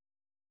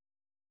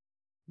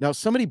 Now,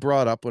 somebody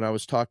brought up when I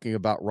was talking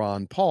about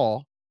Ron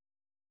Paul,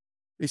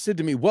 they said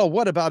to me, "Well,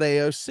 what about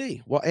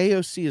AOC?" Well,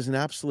 AOC is an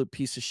absolute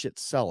piece of shit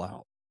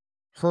sellout.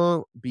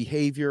 Her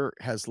behavior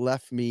has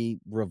left me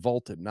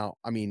revolted. Now,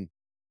 I mean,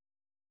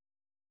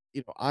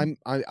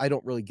 I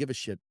don't really give a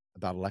shit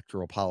about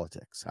electoral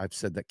politics. I've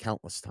said that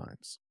countless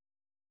times.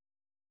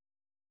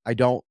 I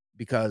don't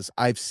because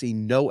I've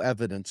seen no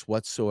evidence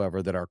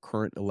whatsoever that our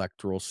current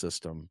electoral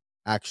system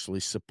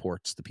actually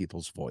supports the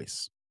people's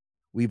voice.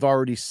 We've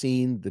already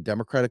seen the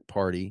Democratic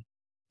Party,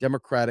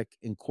 Democratic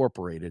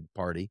Incorporated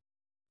Party,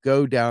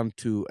 go down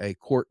to a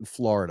court in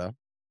Florida,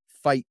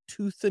 fight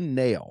tooth and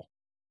nail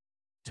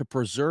to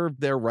preserve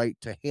their right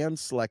to hand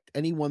select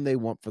anyone they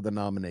want for the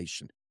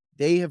nomination.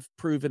 They have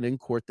proven in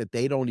court that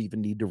they don't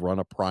even need to run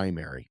a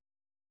primary.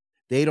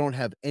 They don't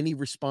have any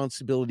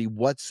responsibility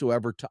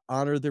whatsoever to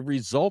honor the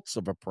results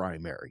of a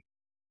primary.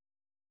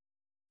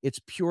 It's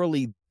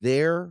purely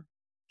their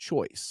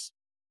choice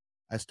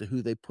as to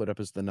who they put up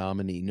as the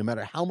nominee. No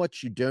matter how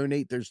much you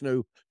donate, there's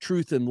no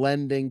truth in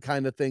lending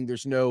kind of thing.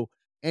 There's no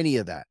any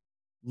of that.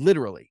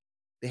 Literally,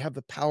 they have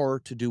the power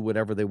to do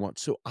whatever they want.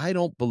 So I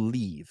don't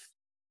believe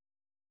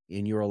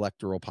in your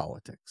electoral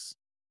politics.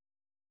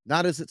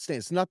 Not as it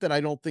stands. Not that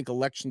I don't think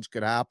elections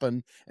could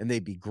happen and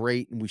they'd be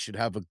great and we should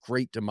have a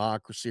great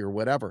democracy or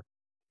whatever.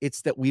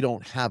 It's that we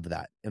don't have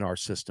that in our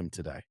system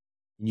today.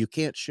 And you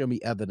can't show me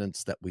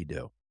evidence that we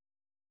do.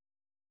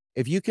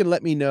 If you can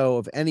let me know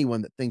of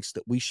anyone that thinks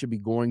that we should be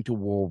going to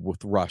war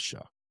with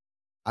Russia,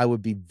 I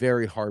would be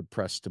very hard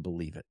pressed to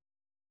believe it.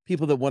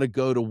 People that want to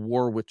go to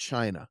war with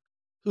China.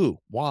 Who?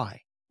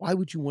 Why? Why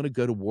would you want to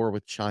go to war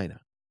with China?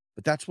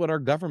 But that's what our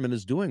government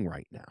is doing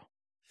right now.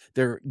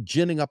 They're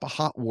ginning up a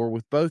hot war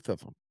with both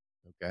of them.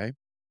 Okay.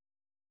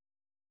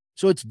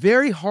 So it's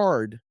very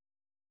hard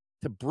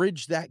to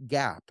bridge that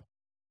gap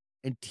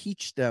and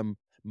teach them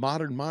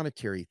modern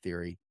monetary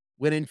theory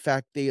when in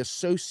fact they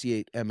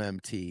associate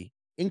MMT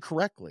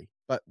incorrectly,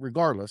 but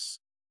regardless,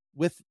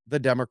 with the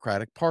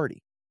Democratic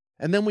Party.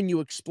 And then when you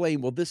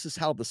explain, well, this is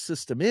how the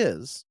system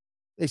is,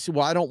 they say,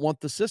 well, I don't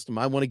want the system.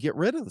 I want to get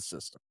rid of the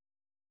system.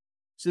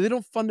 So they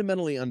don't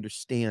fundamentally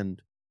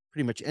understand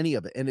pretty much any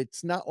of it. And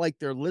it's not like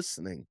they're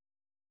listening.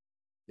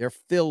 They're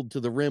filled to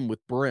the rim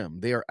with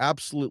brim. They are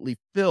absolutely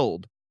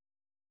filled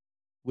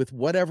with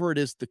whatever it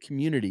is the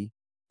community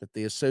that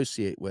they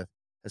associate with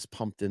has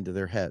pumped into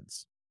their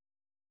heads.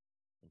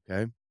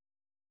 Okay.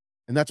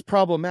 And that's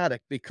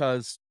problematic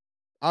because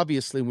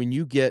obviously when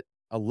you get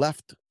a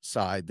left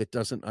side that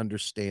doesn't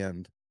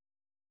understand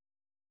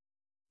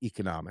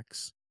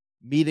economics,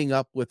 meeting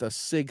up with a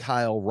Sig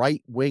Heil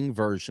right wing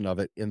version of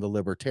it in the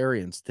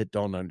libertarians that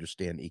don't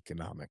understand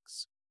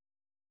economics,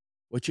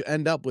 what you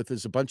end up with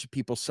is a bunch of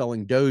people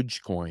selling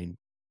Dogecoin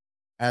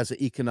as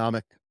an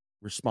economic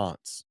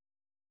response.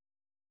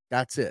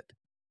 That's it.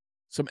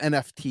 Some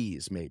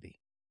NFTs, maybe.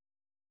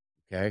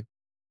 Okay.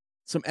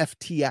 Some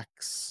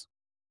FTX.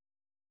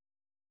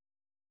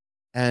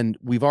 And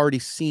we've already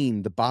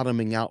seen the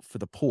bottoming out for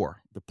the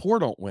poor. The poor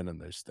don't win in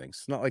those things.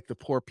 It's not like the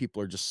poor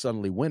people are just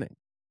suddenly winning.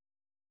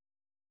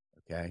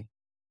 Okay.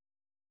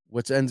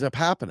 What ends up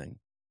happening?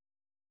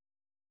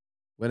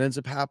 What ends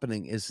up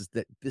happening is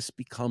that this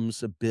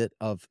becomes a bit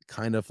of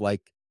kind of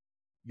like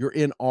you're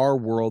in our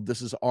world.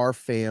 This is our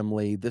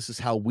family. This is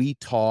how we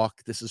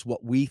talk. This is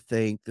what we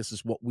think. This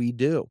is what we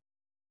do.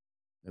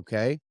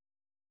 Okay.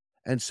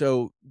 And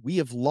so we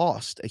have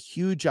lost a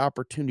huge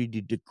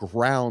opportunity to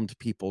ground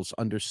people's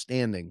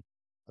understanding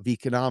of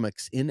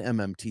economics in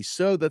MMT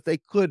so that they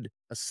could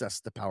assess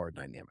the power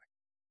dynamic.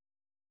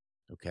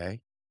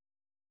 Okay.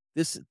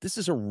 This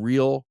is a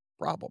real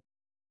problem.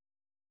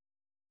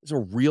 It's a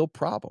real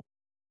problem.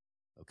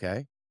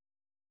 Okay.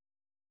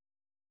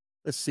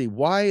 Let's see.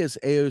 Why is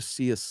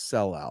AOC a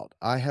sellout?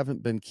 I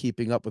haven't been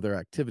keeping up with her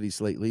activities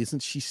lately.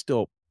 Isn't she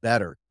still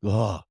better?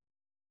 Ugh.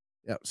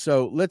 Yeah.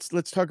 So let's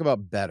talk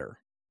about better,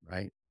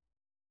 right?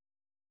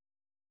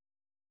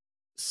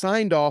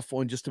 signed off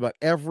on just about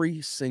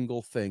every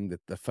single thing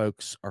that the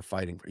folks are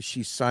fighting for.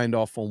 She signed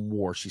off on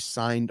war. She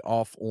signed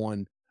off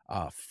on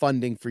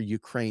funding for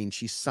Ukraine.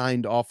 She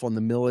signed off on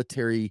the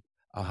military,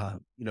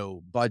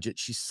 budget.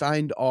 She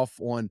signed off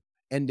on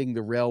ending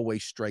the railway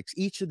strikes.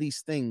 Each of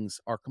these things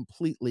are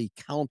completely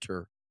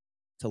counter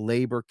to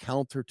labor,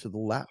 counter to the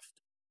left,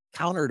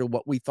 counter to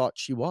what we thought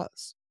she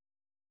was.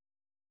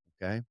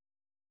 Okay.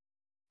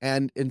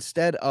 And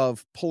instead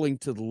of pulling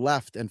to the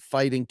left and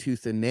fighting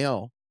tooth and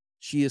nail,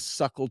 she is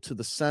suckled to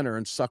the center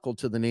and suckled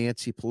to the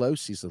Nancy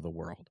Pelosi's of the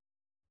world.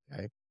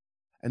 Okay.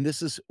 And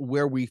this is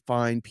where we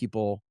find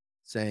people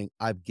saying,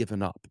 I've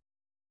given up.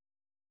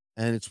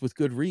 And it's with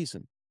good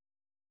reason.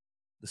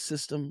 The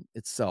system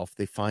itself,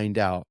 they find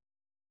out,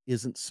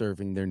 isn't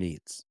serving their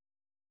needs.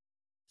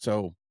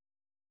 So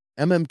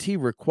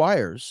MMT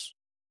requires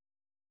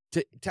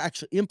to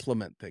actually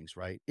implement things,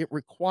 right? It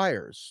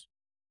requires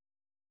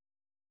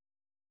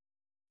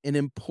an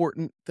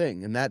important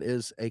thing, and that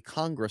is a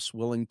Congress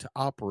willing to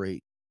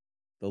operate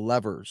the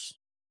levers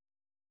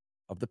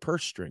of the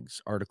purse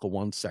strings, Article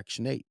 1,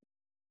 Section 8.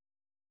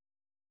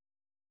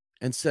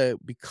 And so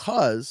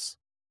because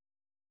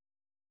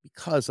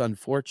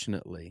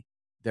unfortunately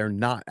they're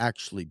not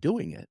actually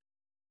doing it,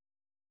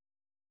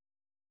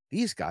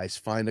 these guys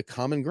find a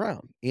common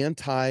ground.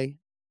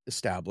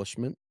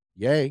 Anti-establishment,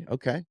 yay,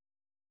 okay.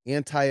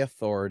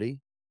 Anti-authority,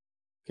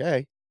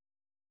 okay.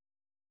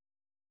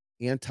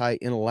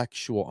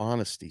 Anti-intellectual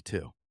honesty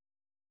too,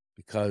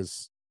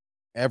 because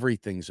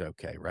everything's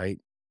okay, right?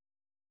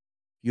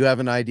 You have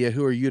an idea,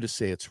 who are you to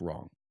say it's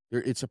wrong?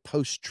 It's a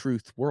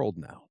post-truth world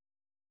now.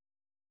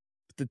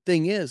 But the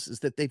thing is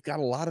that they've got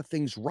a lot of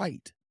things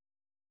right.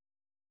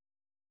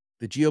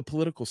 The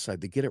geopolitical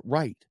side, they get it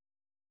right.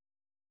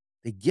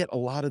 They get a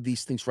lot of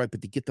these things right,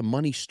 but they get the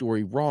money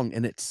story wrong,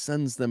 and it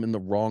sends them in the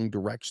wrong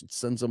direction,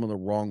 sends them in the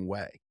wrong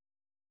way.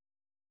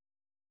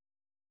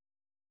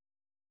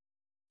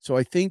 So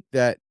I think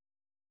that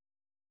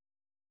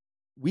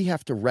we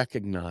have to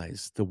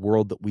recognize the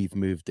world that we've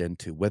moved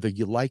into, whether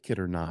you like it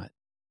or not.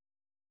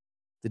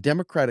 The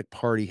Democratic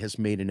Party has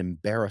made an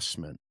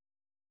embarrassment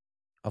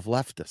of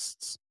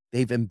leftists.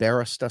 They've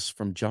embarrassed us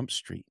from Jump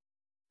Street.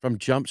 From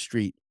Jump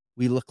Street,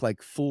 we look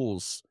like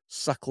fools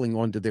suckling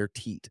onto their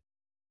teat.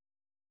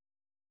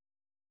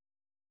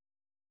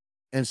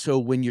 And so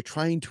when you're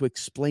trying to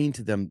explain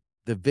to them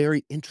the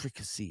very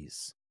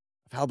intricacies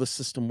of how the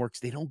system works,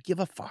 they don't give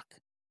a fuck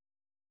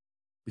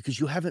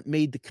because you haven't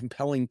made the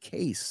compelling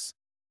case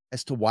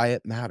as to why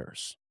it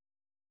matters.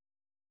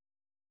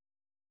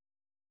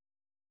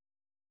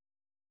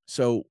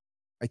 So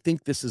I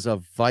think this is a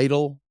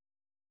vital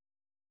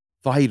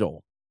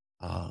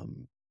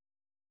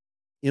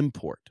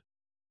import.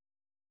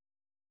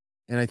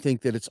 And I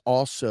think that it's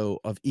also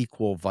of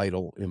equal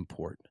vital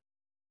import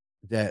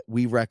that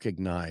we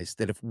recognize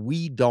that if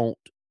we don't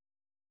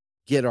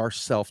get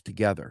ourselves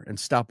together and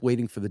stop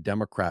waiting for the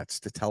Democrats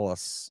to tell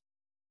us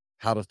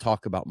how to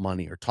talk about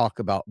money or talk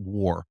about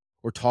war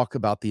or talk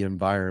about the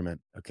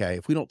environment, okay?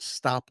 If we don't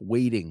stop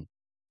waiting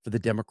for the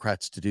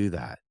Democrats to do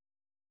that,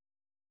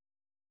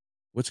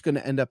 what's going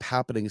to end up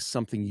happening is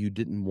something you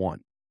didn't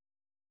want.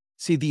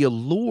 See, the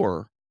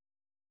allure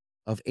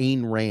of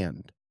Ayn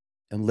Rand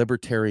and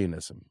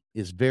libertarianism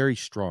is very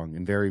strong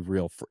and very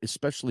real, for,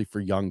 especially for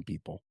young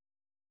people.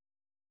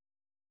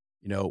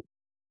 You know,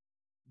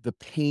 the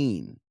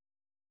pain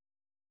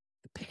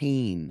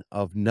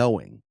of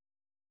knowing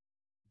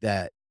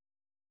that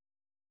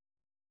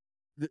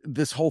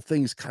this whole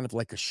thing is kind of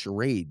like a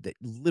charade, that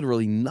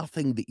literally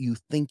nothing that you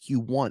think you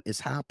want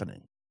is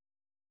happening.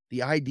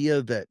 The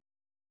idea that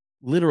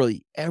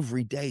literally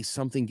every day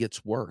something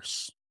gets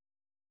worse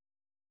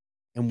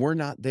and we're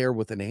not there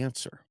with an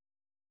answer.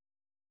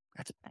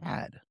 That's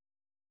bad.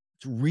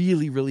 It's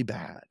really, really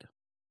bad.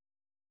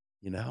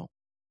 You know,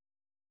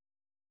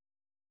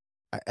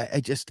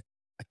 I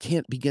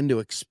can't begin to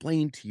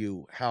explain to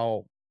you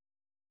how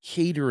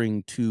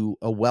catering to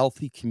a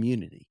wealthy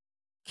community,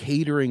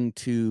 catering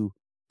to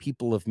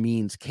people of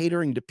means,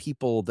 catering to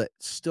people that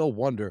still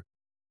wonder,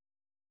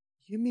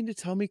 you mean to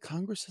tell me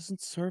Congress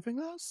isn't serving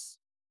us?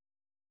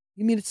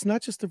 You mean it's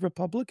not just the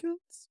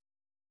Republicans?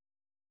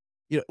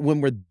 You know,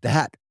 when we're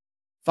that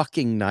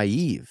fucking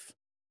naive,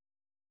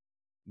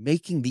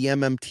 making the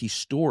MMT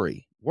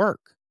story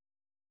work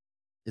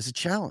is a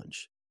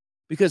challenge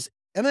because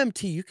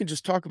MMT, you can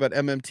just talk about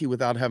MMT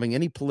without having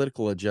any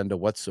political agenda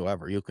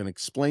whatsoever. You can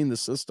explain the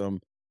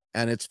system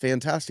and it's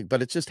fantastic,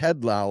 but it's just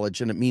head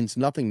knowledge and it means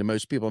nothing to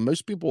most people.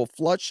 Most people will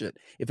flush it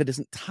if it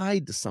isn't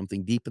tied to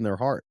something deep in their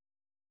heart.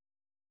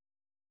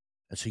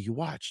 And so you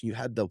watch, you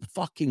had the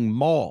fucking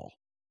mall.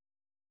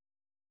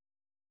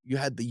 You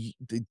had the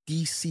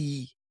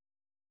DC,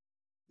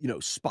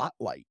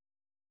 spotlight.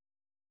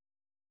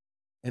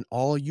 And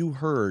all you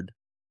heard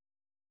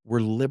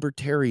were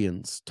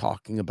libertarians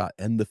talking about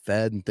end the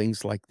Fed and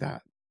things like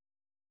that.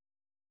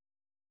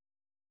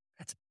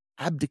 That's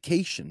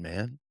abdication,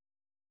 man.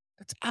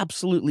 That's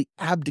absolutely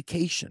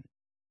abdication.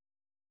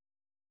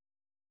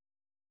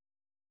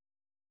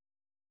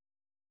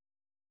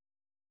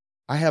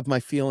 I have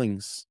my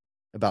feelings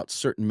about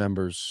certain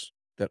members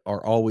that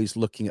are always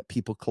looking at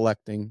people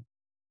collecting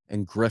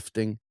and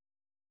grifting.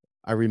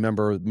 I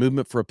remember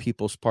Movement for a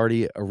People's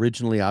Party.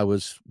 Originally, I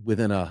was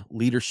within a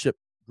leadership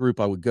group.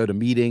 I would go to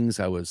meetings.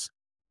 I was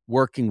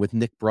working with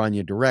Nick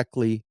Branya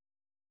directly.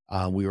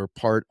 We were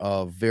part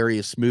of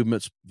various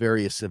movements,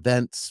 various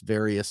events,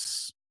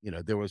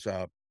 there was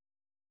a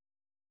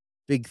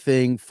big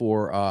thing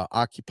for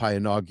Occupy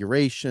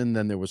inauguration.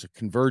 Then there was a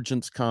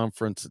convergence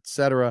conference,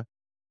 etc.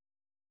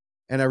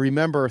 And I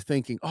remember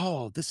thinking,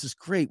 "Oh, this is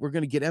great. We're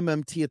gonna get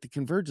MMT at the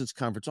Convergence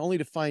Conference," only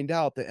to find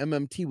out that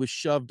MMT was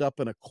shoved up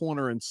in a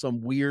corner in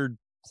some weird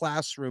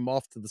classroom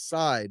off to the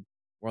side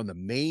or on the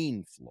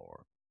main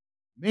floor,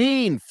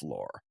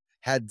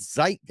 had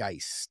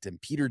Zeitgeist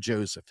and Peter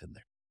Joseph in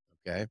there,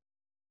 okay?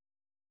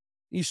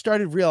 You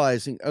started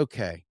realizing,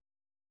 okay,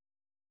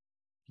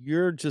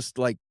 you're just,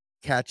 like,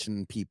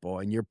 catching people,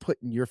 and you're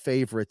putting your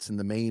favorites in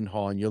the main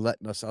hall, and you're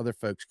letting us other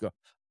folks go.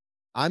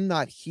 I'm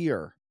not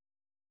here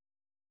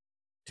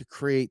to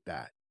create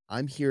that.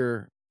 I'm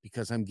here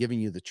because I'm giving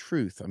you the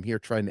truth. I'm here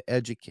trying to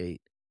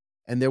educate.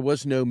 And there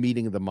was no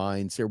meeting of the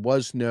minds. There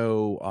was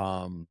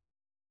no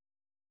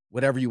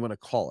whatever you want to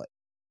call it.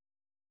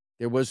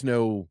 There was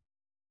no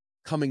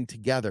coming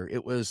together.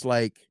 It was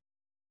like,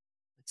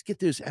 let's get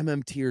those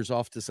MMTers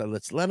off the side.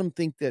 Let's let them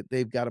think that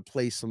they've got a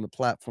place on the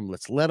platform.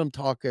 Let's let them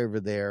talk over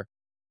there.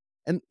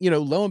 And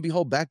lo and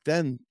behold, back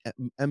then,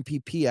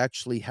 MPP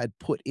actually had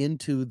put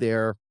into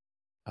their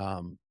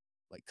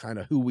like kind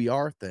of who we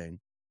are thing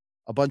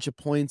a bunch of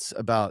points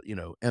about,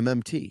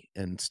 MMT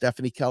and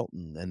Stephanie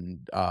Kelton,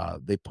 and,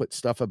 they put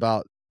stuff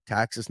about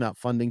taxes not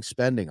funding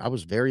spending. I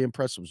was very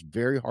impressed. It was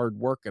very hard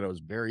work, and I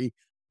was very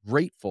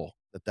grateful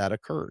that that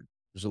occurred.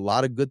 There's a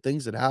lot of good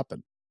things that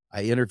happened.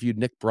 I interviewed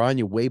Nick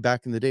Branya way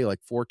back in the day,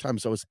 like 4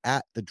 times. I was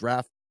at the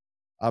draft,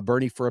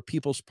 Bernie for a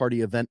People's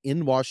Party event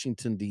in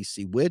Washington,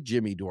 DC with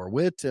Jimmy Dore,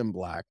 with Tim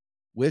Black,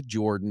 with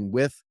Jordan,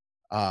 with,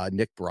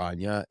 Nick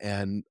Branya,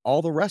 and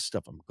all the rest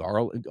of them,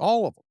 Garland,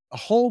 all of them, a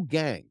whole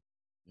gang.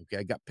 Okay,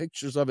 I got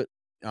pictures of it,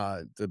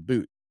 to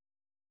boot.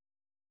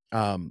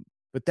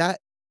 But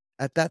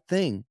at that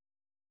thing,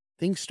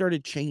 things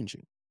started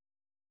changing,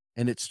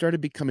 and it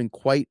started becoming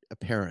quite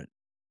apparent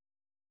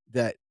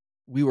that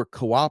we were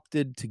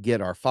co-opted to get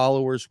our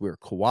followers. We were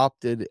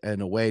co-opted in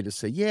a way to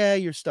say, "Yeah,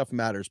 your stuff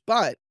matters,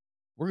 but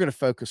we're gonna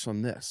focus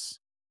on this."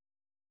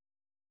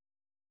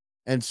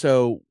 And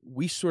so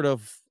we sort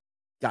of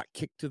got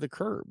kicked to the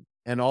curb,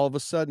 and all of a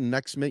sudden,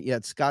 next minute, you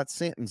had Scott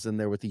Santon's in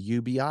there with the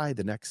UBI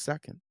the next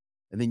second,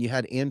 and then you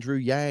had Andrew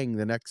Yang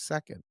the next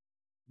second.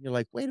 You're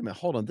like, "Wait a minute,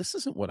 hold on, this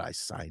isn't what I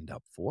signed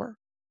up for.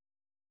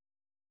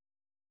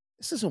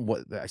 This isn't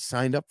what I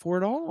signed up for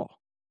at all."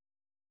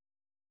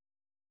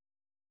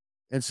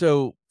 And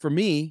so, for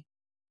me,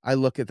 I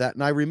look at that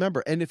and I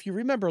remember, and if you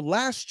remember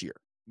last year,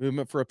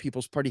 Movement for a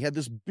People's Party had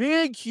this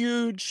big,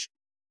 huge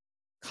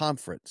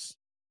conference.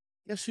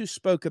 Guess who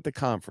spoke at the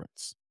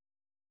conference?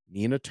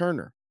 Nina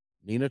Turner.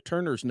 Nina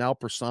Turner's now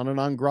persona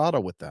non grata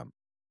with them.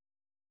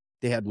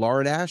 They had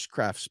Lauren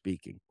Ashcraft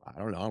speaking. I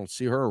don't know, I don't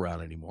see her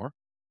around anymore.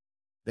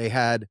 They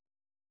had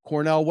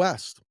Cornel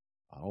West.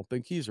 I don't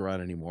think he's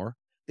around anymore.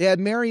 They had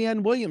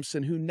Marianne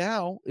Williamson, who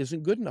now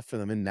isn't good enough for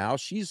them, and now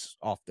she's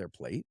off their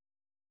plate.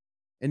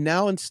 And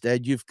now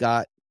instead you've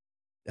got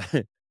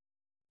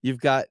you've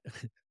got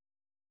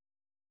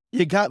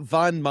you got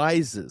Von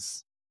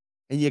Mises,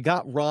 and you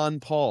got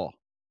Ron Paul,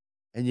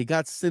 and you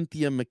got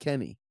Cynthia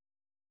McKinney.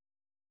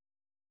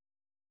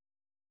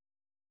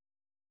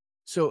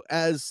 So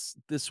as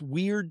this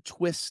weird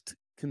twist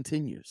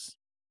continues,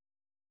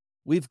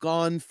 we've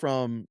gone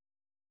from,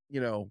 you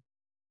know,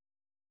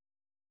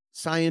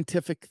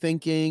 scientific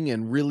thinking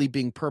and really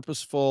being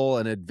purposeful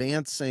and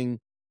advancing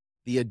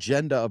the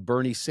agenda of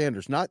Bernie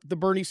Sanders, not the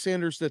Bernie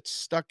Sanders that's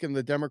stuck in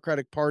the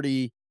Democratic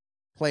Party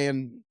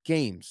playing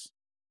games.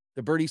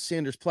 The Bernie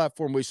Sanders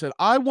platform where he said,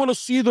 "I want to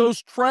see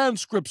those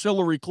transcripts,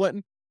 Hillary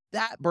Clinton."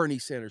 That Bernie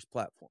Sanders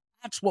platform.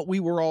 That's what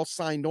we were all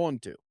signed on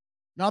to.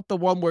 Not the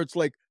one where it's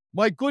like,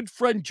 "My good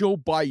friend Joe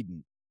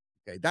Biden."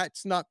 Okay,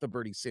 that's not the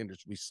Bernie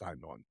Sanders we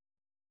signed on.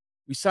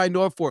 We signed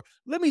on for,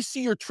 "Let me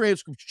see your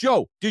transcripts.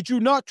 Joe, did you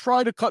not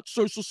try to cut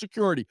Social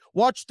Security?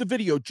 Watch the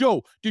video.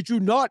 Joe, did you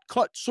not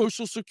cut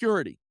Social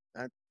Security?"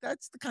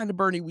 That's the kind of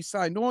Bernie we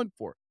signed on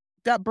for.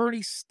 That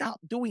Bernie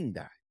stopped doing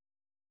that.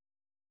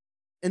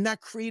 And that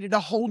created a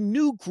whole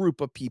new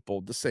group of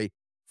people to say,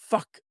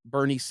 fuck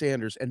Bernie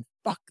Sanders and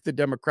fuck the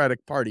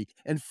Democratic Party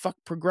and fuck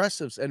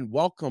progressives and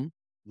welcome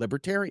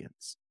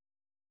libertarians.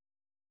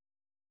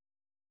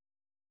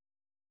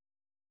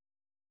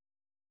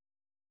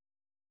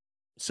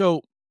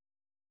 So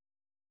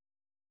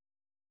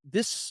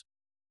this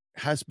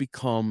has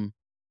become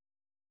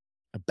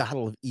a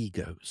battle of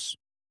egos.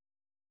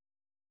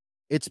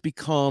 It's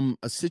become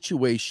a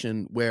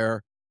situation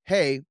where,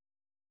 hey,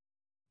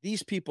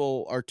 these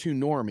people are too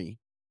normy.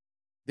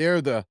 They're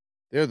the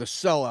they're the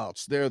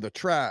sellouts, they're the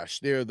trash,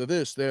 they're the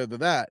this, they're the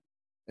that.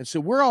 And so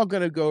we're all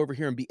going to go over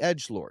here and be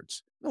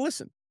edgelords. Now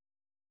listen,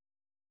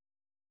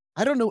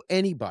 I don't know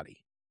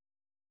anybody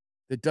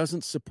that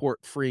doesn't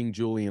support freeing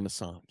Julian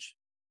Assange.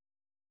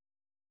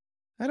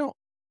 I don't,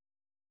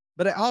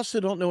 but I also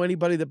don't know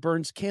anybody that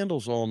burns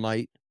candles all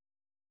night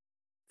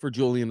for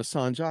Julian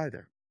Assange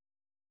either.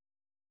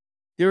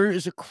 There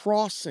is a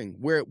crossing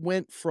where it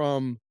went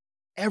from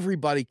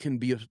everybody can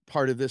be a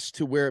part of this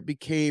to where it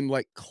became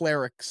like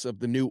clerics of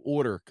the new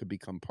order could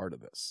become part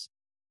of this.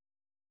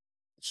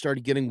 It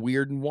started getting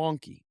weird and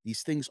wonky.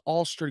 These things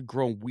all started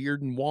growing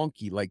weird and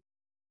wonky, like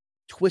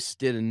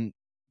twisted and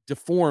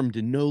deformed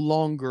and no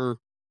longer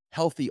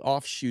healthy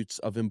offshoots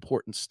of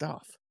important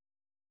stuff.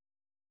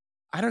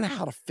 I don't know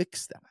how to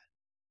fix that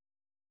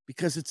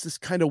because it's this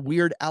kind of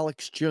weird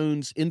Alex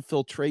Jones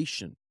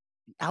infiltration,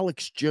 the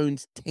Alex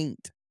Jones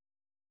taint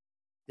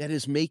that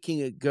is making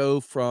it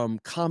go from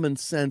common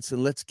sense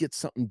and let's get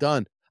something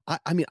done.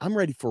 I mean, I'm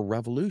ready for a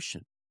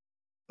revolution,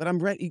 but I'm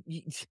ready.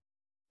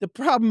 The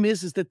problem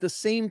is that the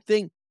same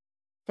thing,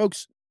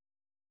 folks,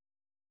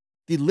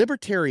 the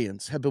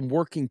libertarians have been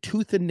working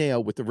tooth and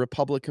nail with the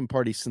Republican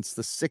Party since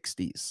the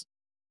 60s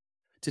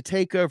to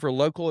take over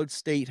local and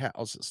state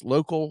houses,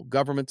 local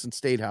governments and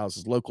state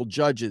houses, local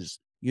judges,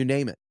 you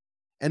name it.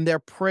 And their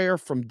prayer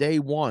from day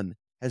one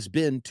has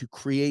been to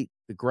create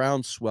the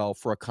groundswell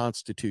for a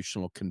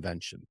constitutional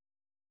convention.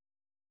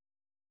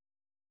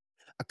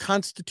 A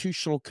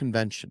constitutional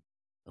convention,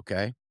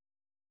 okay?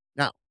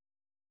 Now,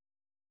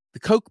 the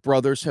Koch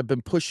brothers have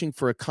been pushing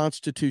for a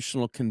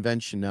constitutional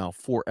convention now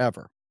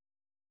forever.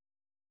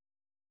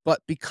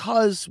 But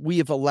because we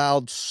have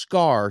allowed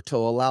Scar to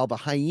allow the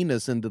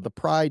hyenas into the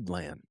Pride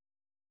Land,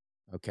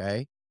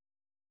 okay?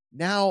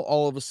 Now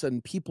all of a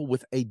sudden people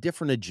with a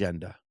different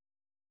agenda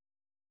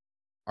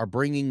are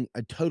bringing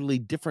a totally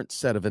different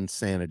set of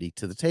insanity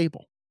to the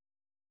table.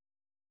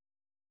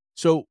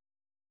 So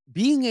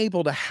being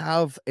able to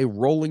have a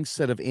rolling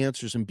set of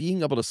answers and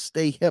being able to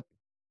stay hip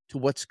to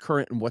what's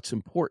current and what's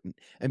important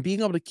and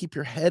being able to keep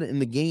your head in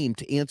the game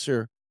to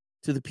answer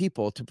to the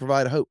people to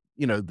provide hope,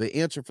 the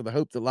answer for the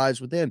hope that lies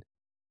within.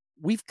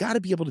 We've got to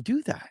be able to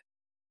do that.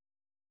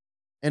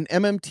 And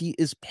MMT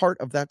is part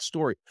of that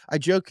story. I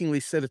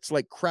jokingly said it's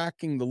like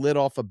cracking the lid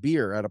off a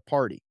beer at a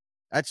party.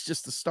 That's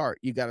just the start.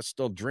 You got to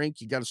still drink,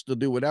 you got to still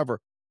do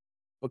whatever.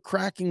 But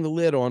cracking the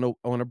lid on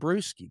a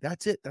brewski,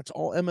 that's it. That's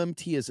all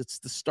MMT is. It's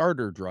the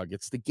starter drug.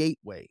 It's the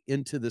gateway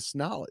into this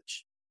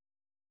knowledge.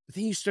 But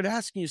then you start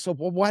asking yourself,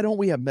 well, why don't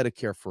we have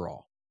Medicare for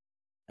all?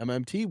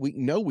 MMT, we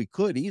know we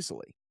could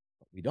easily,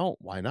 but we don't.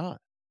 Why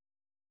not?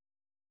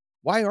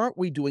 Why aren't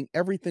we doing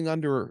everything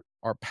under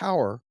our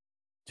power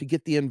to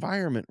get the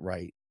environment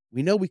right?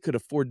 We know we could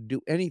afford to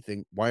do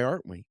anything. Why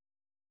aren't we?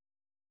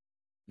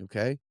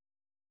 Okay.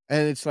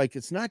 And it's like,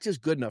 it's not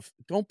just good enough.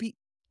 Don't be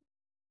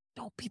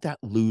that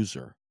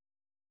loser.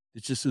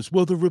 It just says,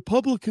 well, the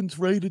Republicans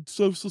raided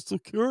Social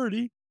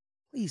Security.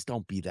 Please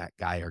don't be that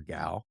guy or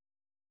gal.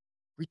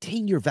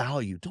 Retain your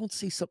value. Don't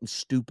say something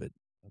stupid.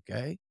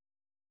 Okay.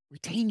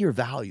 Retain your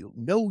value.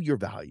 Know your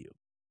value.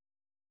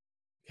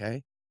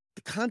 Okay.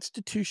 The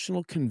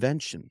Constitutional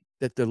Convention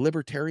that the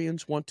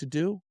libertarians want to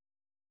do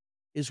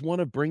is one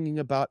of bringing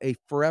about a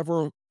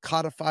forever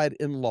codified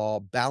in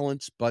law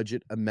balanced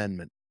budget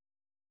amendment.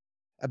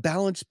 A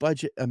balanced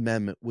budget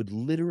amendment would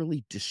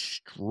literally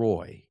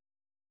destroy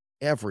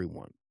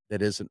everyone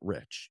that isn't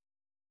rich.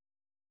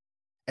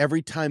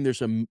 Every time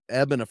there's a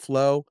ebb and a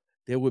flow,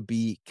 there would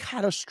be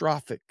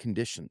catastrophic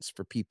conditions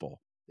for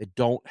people that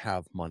don't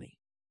have money,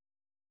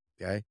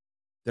 okay?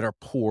 That are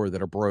poor,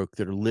 that are broke,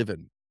 that are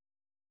living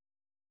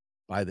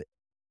by the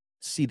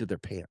seat of their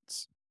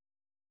pants.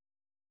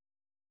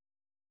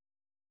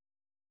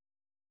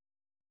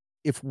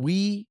 If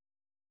we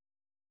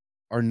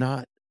are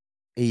not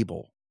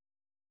able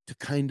to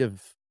kind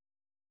of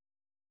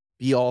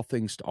be all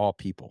things to all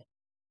people,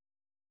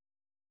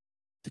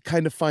 to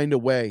kind of find a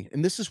way,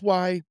 and this is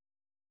why,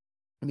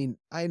 I mean,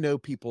 I know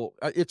people,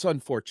 it's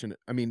unfortunate.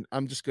 I mean,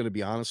 I'm just gonna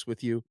be honest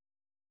with you,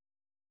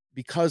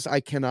 because I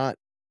cannot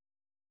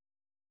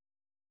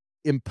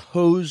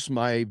impose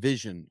my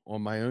vision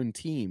on my own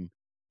team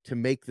to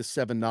make the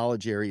 7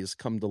 knowledge areas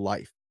come to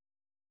life,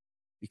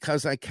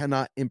 because I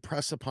cannot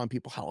impress upon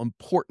people how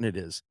important it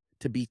is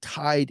to be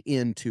tied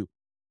into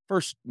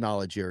first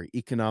knowledge area,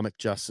 economic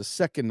justice,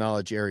 second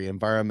knowledge area,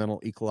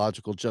 environmental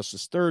ecological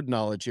justice, third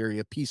knowledge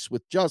area, peace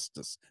with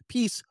justice.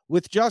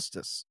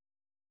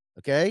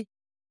 Okay.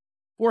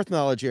 Fourth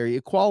knowledge area,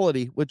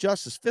 equality with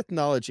justice. Fifth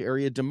knowledge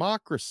area,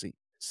 democracy.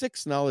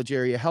 Sixth knowledge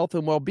area, health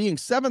and well-being.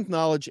 Seventh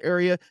knowledge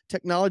area,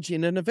 technology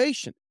and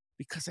innovation,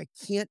 because I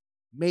can't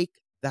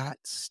make that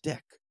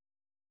stick.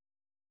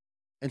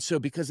 And so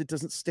because it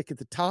doesn't stick at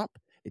the top,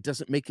 it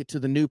doesn't make it to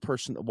the new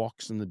person that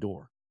walks in the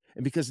door.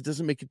 And because it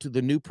doesn't make it to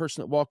the new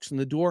person that walks in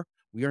the door,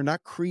 we are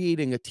not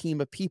creating a team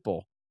of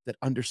people that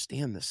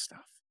understand this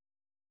stuff.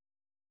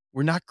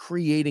 We're not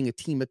creating a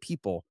team of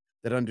people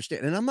that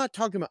understand. And I'm not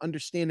talking about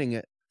understanding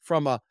it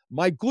from a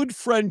my good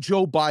friend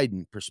Joe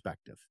Biden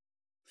perspective.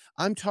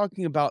 I'm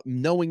talking about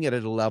knowing it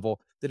at a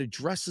level that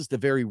addresses the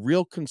very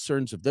real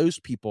concerns of those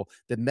people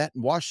that met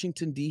in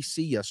Washington,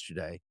 D.C.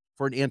 yesterday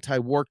for an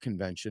anti-war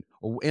convention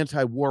or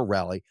anti-war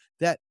rally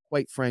that,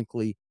 quite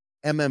frankly,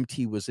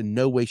 MMT was in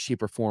no way,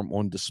 shape, or form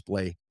on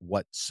display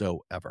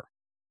whatsoever.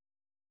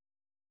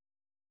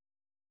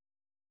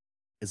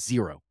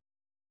 Zero.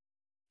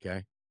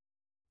 Okay.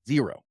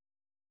 Zero.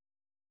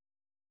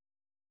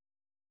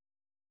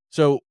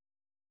 So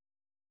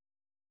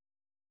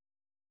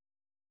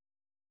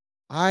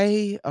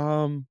I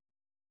I'm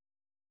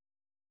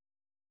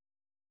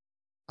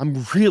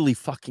really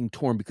fucking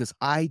torn because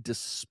I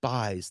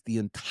despise the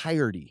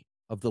entirety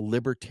of the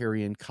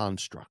libertarian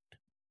construct.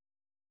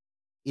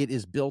 It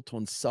is built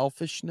on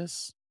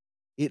selfishness.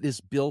 It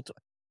is built,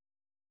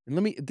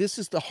 and this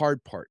is the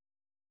hard part.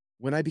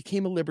 When I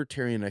became a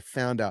libertarian, I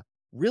found out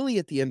really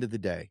at the end of the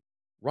day,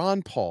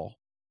 Ron Paul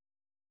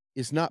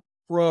is not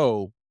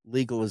pro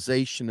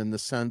legalization in the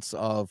sense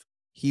of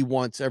he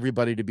wants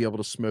everybody to be able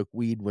to smoke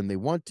weed when they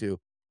want to.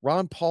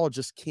 Ron Paul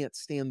just can't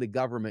stand the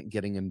government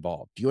getting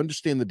involved. Do you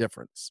understand the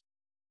difference?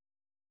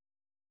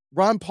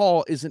 Ron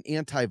Paul isn't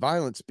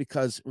anti-violence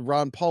because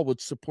Ron Paul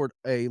would support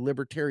a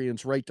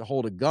libertarian's right to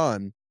hold a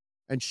gun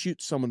and shoot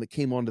someone that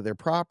came onto their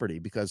property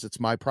because it's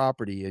my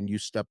property and you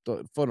stepped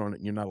a foot on it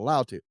and you're not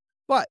allowed to.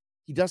 But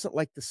he doesn't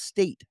like the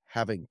state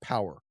having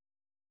power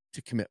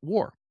to commit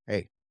war.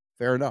 Hey,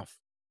 fair enough.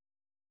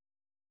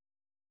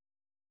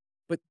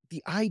 But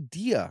the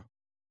idea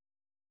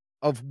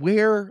of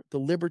where the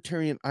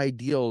libertarian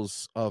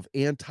ideals of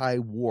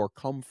anti-war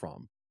come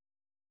from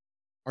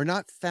are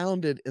not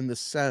founded in the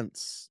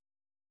sense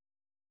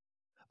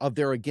of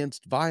they're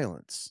against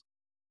violence.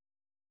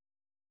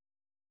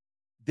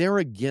 They're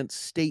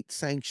against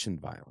state-sanctioned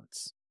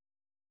violence.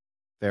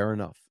 Fair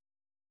enough.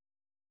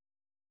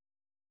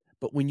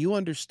 But when you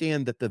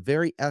understand that the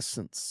very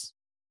essence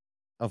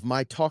of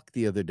my talk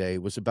the other day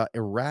was about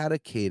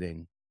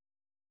eradicating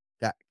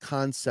that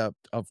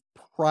concept of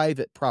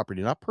private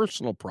property, not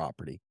personal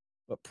property,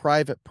 but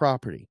private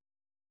property.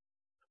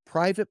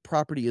 Private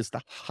property is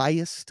the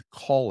highest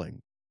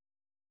calling,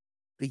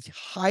 the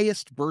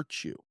highest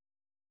virtue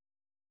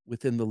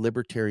within the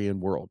libertarian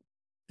world.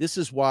 This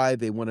is why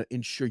they want to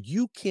ensure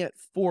you can't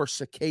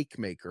force a cake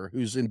maker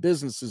who's in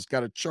business, has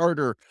got a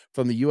charter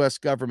from the US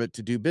government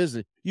to do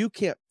business. You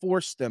can't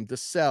force them to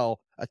sell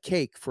a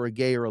cake for a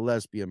gay or a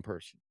lesbian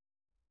person.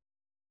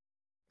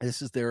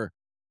 This is that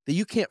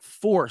you can't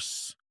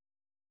force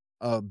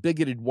a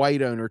bigoted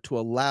white owner to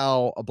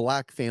allow a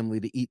black family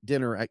to eat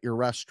dinner at your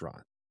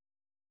restaurant.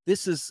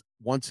 This is,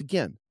 once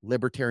again,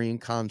 libertarian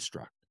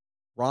construct.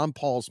 Ron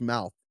Paul's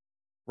mouth.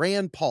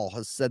 Rand Paul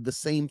has said the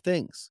same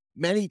things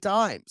many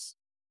times,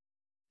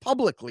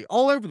 publicly,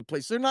 all over the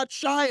place. They're not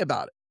shy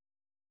about it.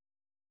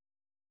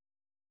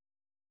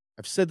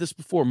 I've said this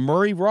before.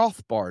 Murray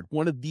Rothbard,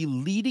 one of the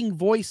leading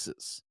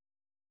voices,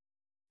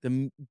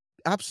 the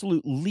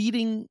absolute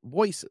leading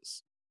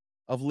voices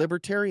of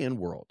libertarian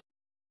world,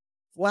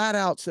 flat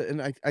out said,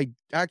 and I'm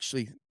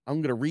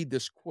going to read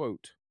this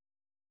quote.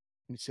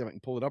 Let me see if I can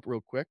pull it up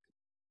real quick.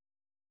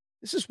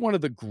 This is one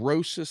of the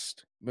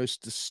grossest,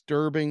 most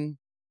disturbing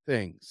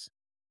things.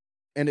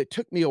 And it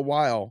took me a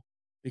while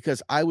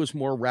because I was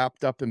more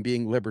wrapped up in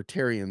being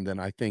libertarian than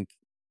I think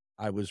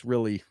I was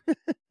really,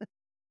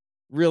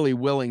 really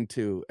willing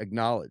to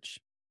acknowledge.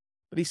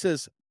 But he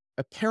says,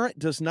 a parent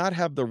does not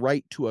have the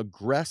right to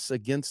aggress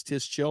against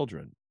his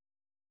children,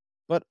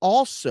 but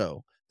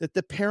also that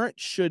the parent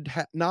should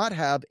not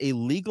have a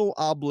legal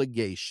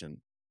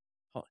obligation.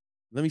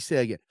 Let me say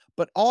again,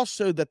 but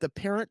also that the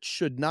parent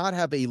should not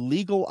have a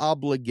legal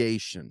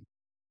obligation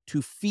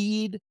to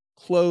feed,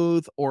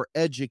 clothe, or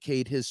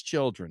educate his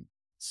children,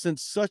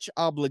 since such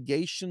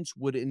obligations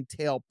would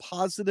entail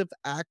positive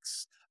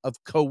acts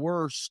of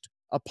coerced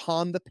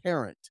upon the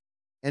parent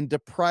and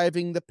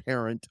depriving the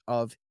parent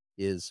of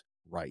his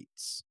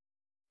rights.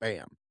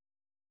 Bam.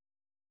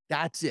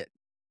 That's it.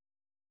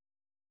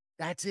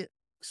 That's it.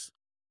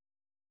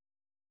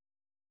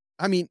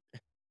 I mean,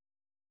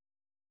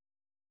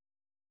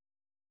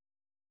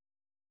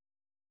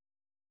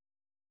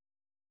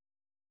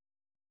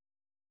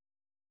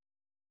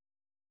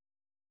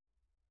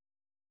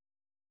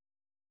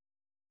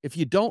 if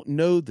you don't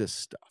know this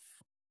stuff,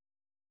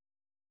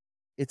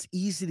 it's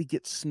easy to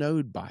get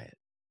snowed by it.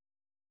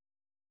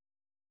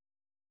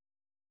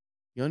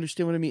 You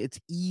understand what I mean? It's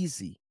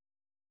easy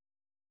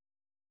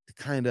to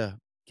kind of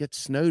get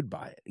snowed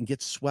by it and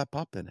get swept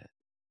up in it.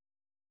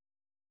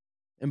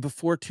 And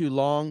before too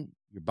long,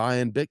 you're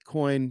buying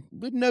Bitcoin,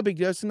 but no big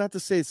deal. It's not to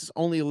say it's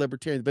only a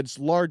libertarian, but it's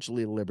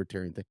largely a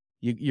libertarian thing.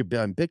 You're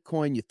buying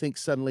Bitcoin. You think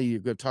suddenly you're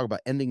going to talk about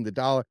ending the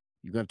dollar.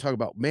 You're going to talk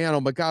about, man, oh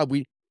my God,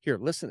 here,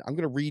 listen, I'm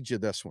going to read you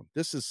this one.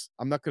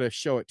 I'm not going to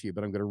show it to you,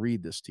 but I'm going to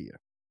read this to you.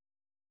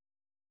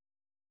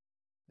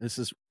 This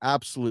is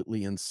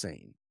absolutely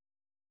insane.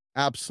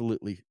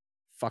 Absolutely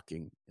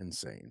fucking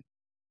insane.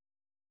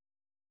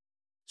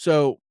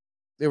 So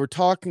they were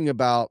talking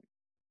about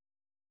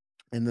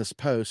in this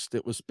post,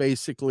 it was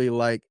basically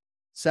like,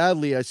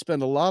 sadly, I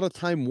spend a lot of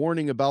time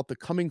warning about the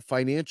coming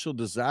financial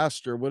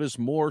disaster. What is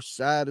more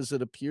sad is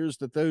it appears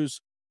that those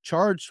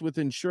charged with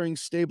ensuring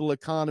stable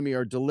economy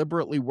are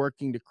deliberately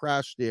working to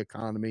crash the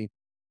economy.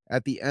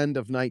 At the end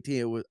of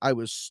 19, I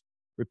was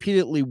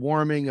repeatedly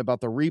warning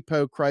about the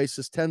repo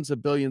crisis, tens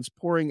of billions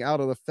pouring out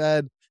of the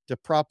Fed to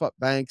prop up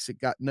banks. It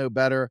got no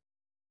better,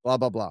 blah,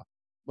 blah, blah.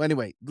 Well,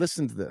 anyway,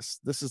 listen to this.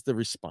 This is the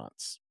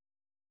response.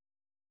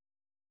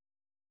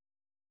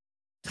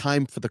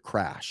 Time for the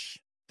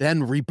crash,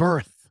 then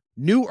rebirth,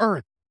 new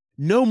earth,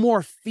 no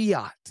more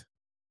fiat,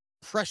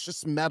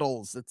 precious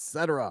metals,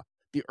 etc.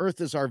 The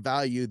earth is our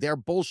value. Their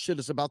bullshit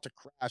is about to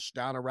crash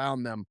down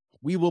around them.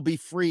 We will be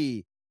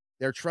free.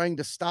 They're trying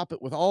to stop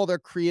it with all their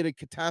created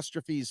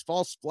catastrophes,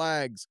 false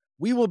flags.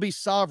 We will be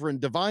sovereign,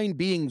 divine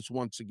beings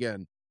once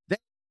again.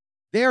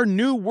 Their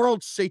new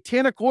world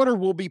satanic order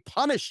will be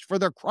punished for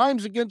their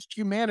crimes against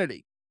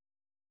humanity.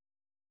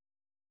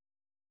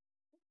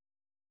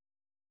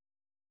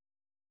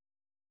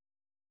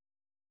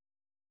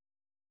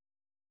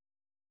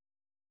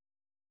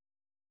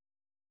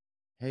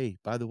 Hey,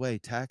 by the way,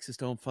 taxes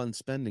don't fund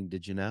spending.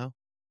 Did you know?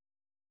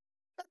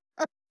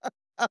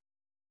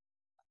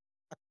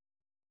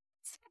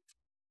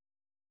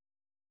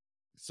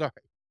 Sorry.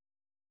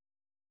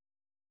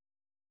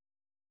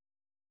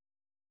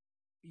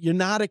 You're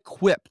not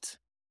equipped.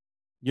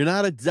 You're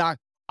not a doc.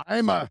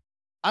 I'm a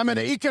I'm an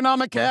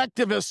economic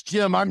activist,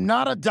 Jim. I'm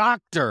not a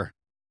doctor.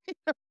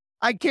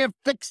 I can't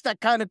fix that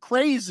kind of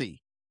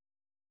crazy.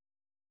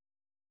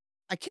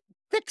 I can't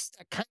fix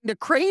that kind of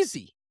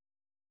crazy.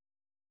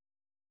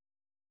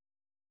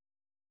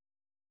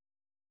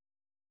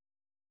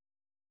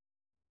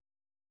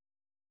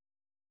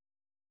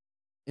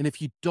 And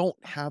if you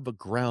don't have a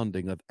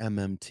grounding of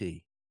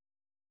MMT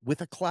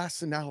with a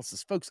class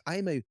analysis, folks,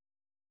 I'm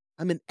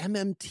an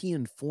MMT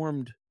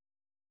informed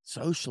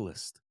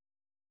socialist.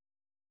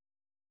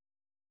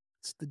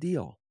 It's the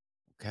deal.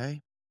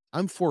 Okay.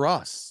 I'm for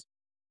us.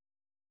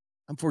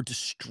 I'm for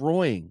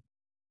destroying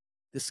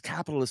this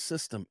capitalist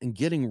system and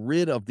getting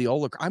rid of the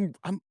oligarch.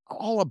 I'm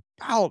all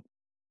about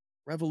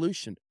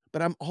revolution,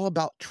 but I'm all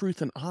about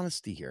truth and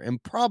honesty here. And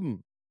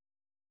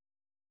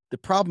the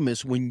problem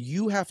is when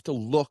you have to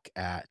look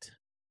at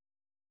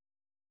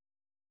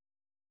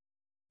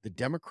the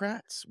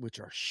Democrats, which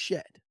are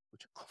shit,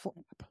 which are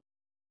crap.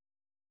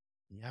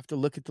 You have to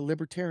look at the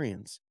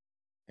libertarians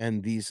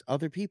and these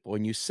other people,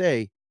 and you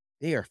say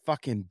they are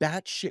fucking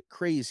batshit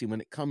crazy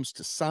when it comes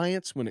to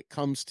science, when it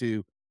comes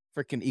to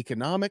freaking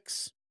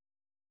economics,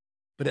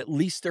 but at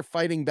least they're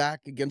fighting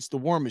back against the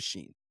war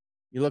machine.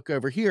 You look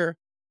over here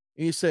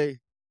and you say,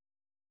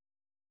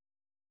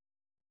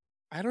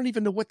 I don't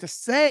even know what to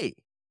say.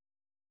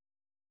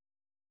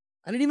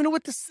 I don't even know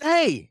what to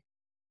say.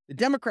 The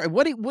Democrat,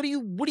 what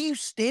do you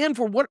stand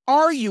for? What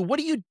are you? What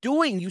are you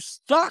doing? You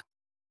suck.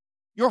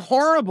 You're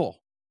horrible.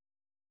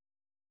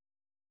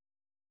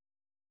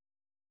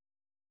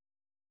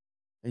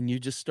 And you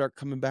just start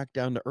coming back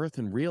down to earth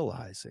and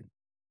realizing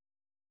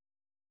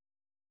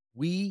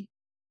we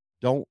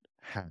don't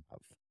have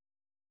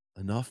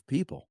enough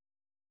people.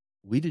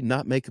 We did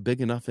not make a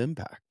big enough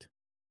impact.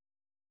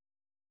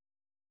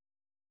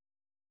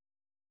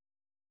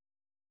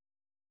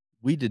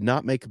 We did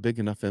not make a big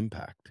enough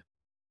impact.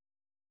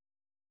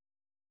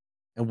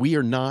 And we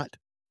are not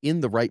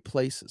in the right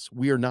places.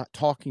 We are not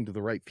talking to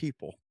the right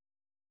people.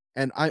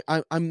 And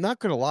I'm not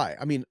gonna lie.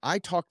 I mean, I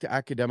talk to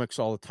academics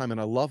all the time,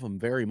 and I love them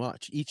very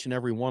much, each and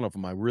every one of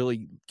them. I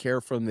really care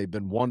for them. They've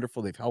been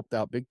wonderful. They've helped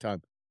out big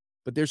time.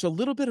 But there's a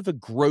little bit of a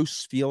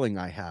gross feeling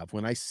I have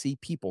when I see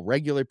people,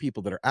 regular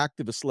people that are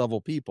activist level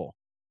people,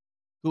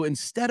 who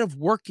instead of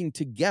working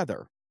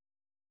together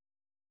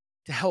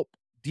to help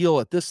deal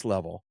at this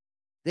level,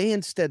 they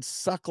instead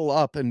suckle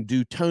up and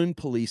do tone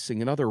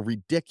policing and other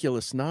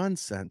ridiculous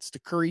nonsense to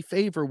curry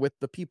favor with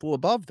the people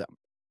above them.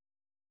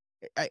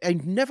 I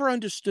never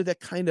understood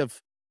that kind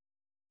of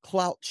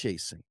clout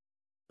chasing,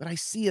 but I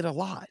see it a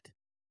lot.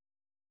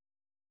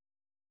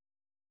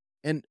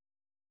 And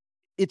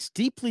it's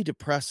deeply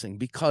depressing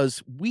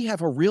because we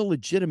have a real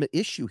legitimate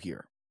issue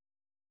here.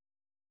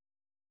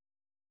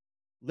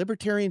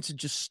 Libertarians have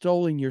just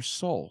stolen your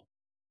soul.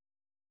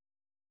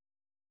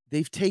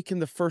 They've taken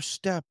the first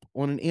step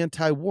on an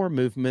anti-war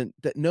movement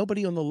that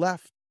nobody on the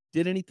left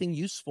did anything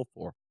useful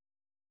for.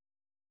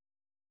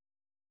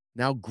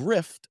 Now,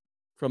 grift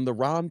from the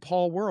Ron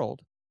Paul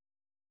world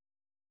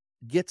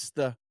gets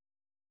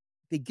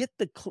they get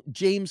the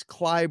James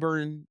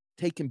Clyburn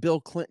taking Bill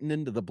Clinton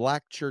into the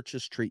black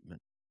church's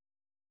treatment.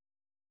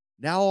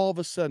 Now, all of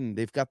a sudden,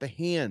 they've got the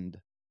hand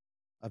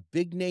of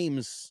big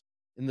names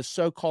in the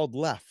so-called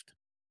left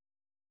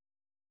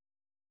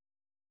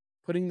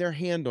putting their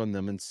hand on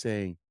them and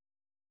saying,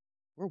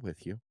 we're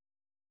with you.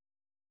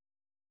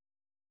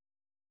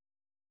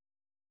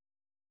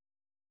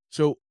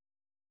 So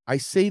I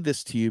say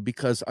this to you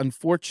because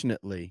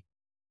unfortunately,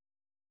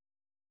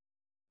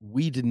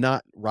 we did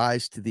not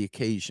rise to the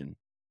occasion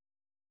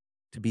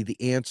to be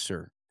the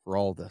answer for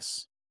all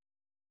this.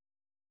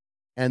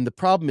 And the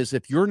problem is,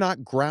 if you're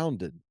not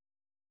grounded,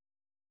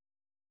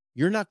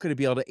 you're not going to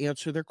be able to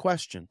answer their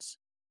questions.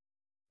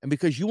 And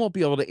because you won't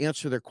be able to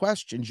answer their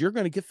questions, you're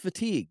going to get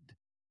fatigued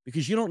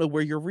because you don't know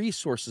where your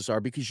resources are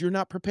because you're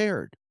not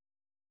prepared.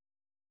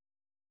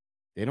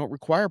 They don't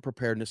require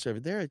preparedness over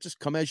there. Just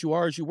come as you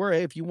are, as you were.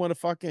 Hey, if you want to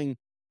fucking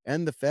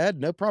end the Fed,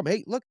 no problem.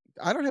 Hey, look,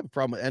 I don't have a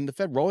problem with end the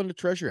Fed. Roll in the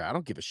treasury. I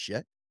don't give a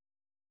shit.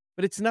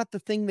 But it's not the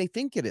thing they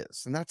think it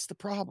is. And that's the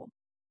problem.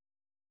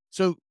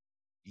 So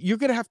you're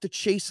going to have to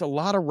chase a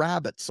lot of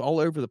rabbits all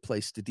over the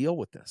place to deal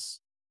with this.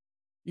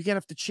 You're going to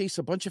have to chase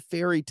a bunch of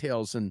fairy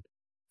tales and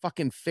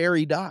fucking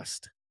fairy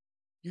dust.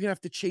 You're going to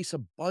have to chase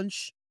a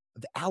bunch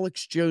of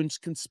Alex Jones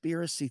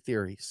conspiracy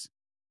theories.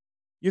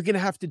 You're going to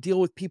have to deal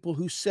with people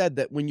who said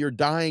that when you're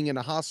dying in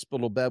a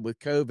hospital bed with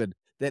COVID,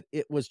 that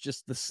it was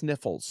just the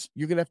sniffles.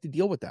 You're going to have to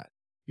deal with that.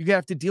 You're going to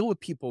have to deal with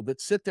people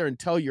that sit there and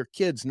tell your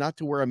kids not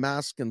to wear a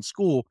mask in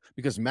school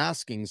because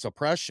masking is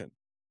oppression.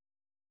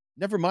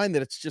 Never mind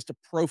that it's just a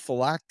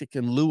prophylactic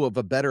in lieu of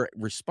a better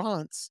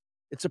response.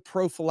 It's a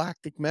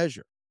prophylactic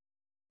measure.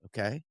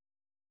 Okay.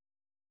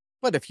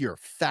 But if you're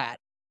fat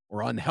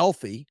or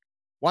unhealthy,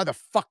 why the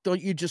fuck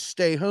don't you just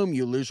stay home,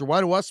 you loser?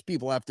 Why do us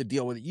people have to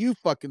deal with it? You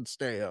fucking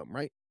stay home,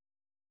 right?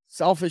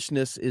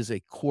 Selfishness is a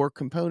core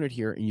component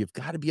here, and you've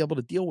got to be able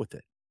to deal with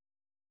it.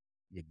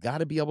 You got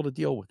to be able to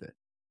deal with it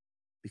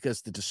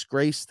because the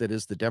disgrace that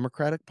is the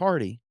Democratic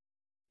Party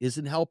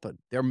isn't helping.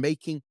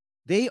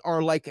 They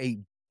are like a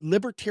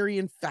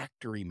libertarian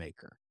factory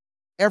maker.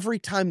 Every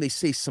time they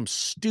say some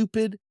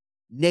stupid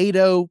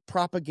NATO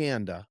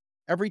propaganda,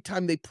 every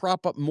time they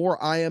prop up more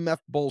IMF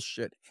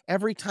bullshit,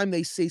 every time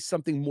they say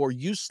something more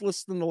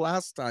useless than the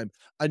last time,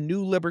 a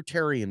new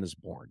libertarian is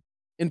born.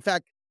 In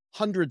fact,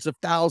 hundreds of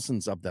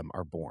thousands of them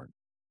are born.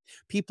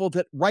 People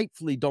that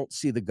rightfully don't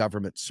see the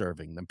government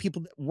serving them,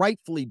 people that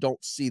rightfully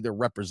don't see their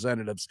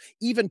representatives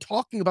even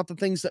talking about the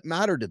things that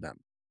matter to them.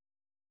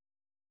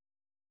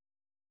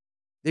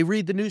 They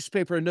read the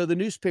newspaper and know the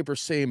newspaper's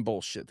saying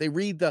bullshit. They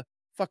read the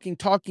fucking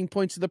talking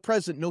points of the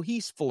president, know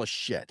he's full of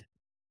shit.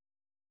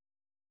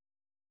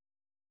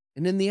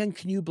 And in the end,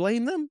 can you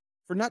blame them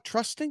for not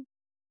trusting?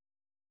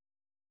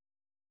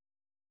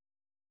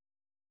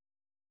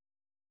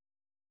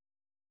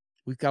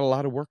 We've got a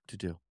lot of work to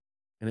do,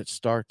 and it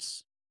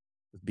starts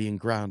with being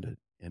grounded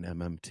in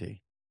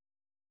MMT.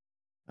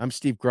 I'm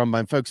Steve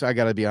Grumbine. Folks, I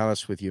got to be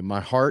honest with you. My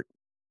heart,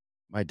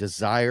 my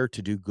desire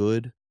to do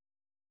good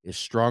is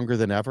stronger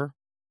than ever.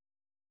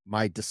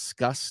 My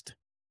disgust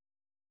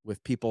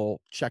with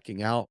people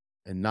checking out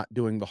and not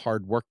doing the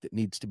hard work that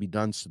needs to be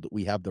done so that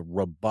we have the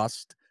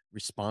robust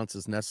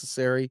responses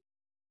necessary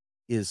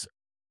is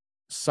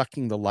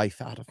sucking the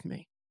life out of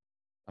me.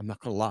 I'm not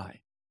going to lie.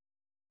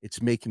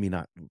 It's making me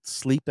not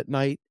sleep at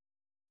night.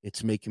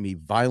 It's making me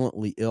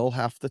violently ill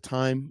half the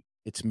time.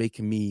 It's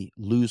making me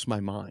lose my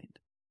mind.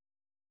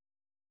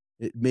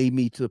 It made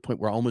me to the point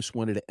where I almost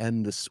wanted to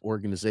end this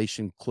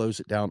organization,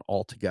 close it down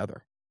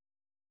altogether,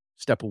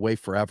 step away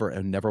forever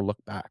and never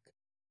look back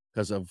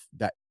because of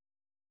that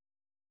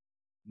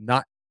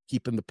not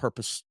keeping the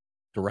purpose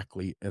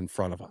directly in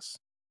front of us.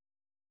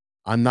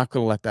 I'm not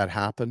going to let that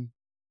happen,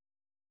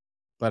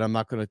 but I'm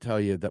not going to tell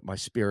you that my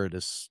spirit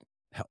is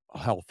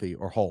healthy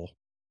or whole.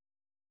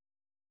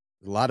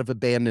 A lot of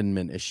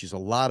abandonment issues, a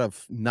lot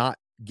of not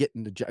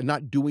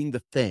doing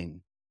the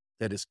thing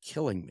that is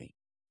killing me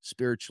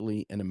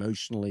spiritually and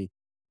emotionally,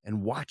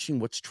 and watching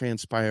what's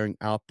transpiring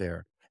out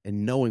there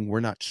and knowing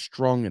we're not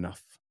strong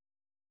enough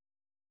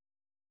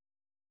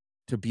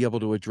to be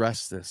able to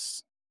address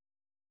this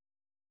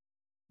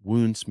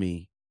wounds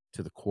me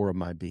to the core of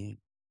my being.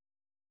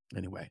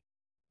 Anyway,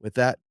 with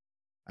that,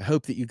 I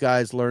hope that you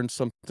guys learned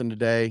something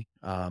today.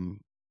 It's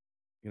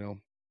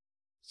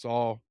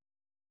all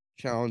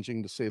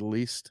challenging to say the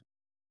least,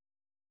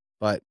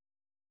 but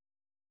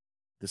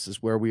this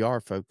is where we are,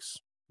 folks.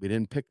 We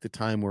didn't pick the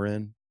time we're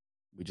in.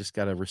 We just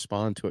got to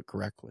respond to it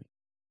correctly.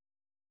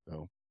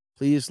 So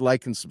please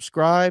like and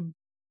subscribe,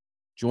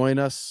 join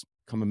us,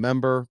 become a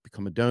member,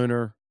 become a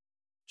donor.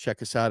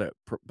 Check us out at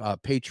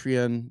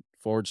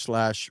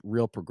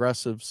Patreon.com/Real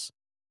Progressives.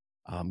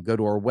 Go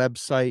to our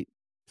website,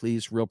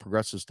 please,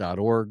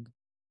 realprogressives.org.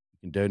 You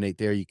can donate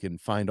there. You can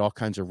find all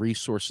kinds of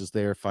resources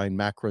there. Find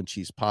Macro and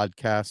Cheese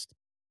Podcast.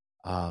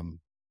 And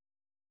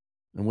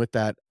with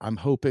that, I'm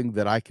hoping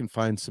that I can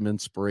find some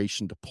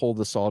inspiration to pull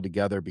this all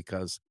together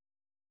because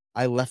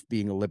I left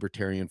being a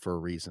libertarian for a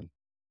reason.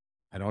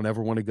 I don't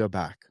ever want to go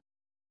back.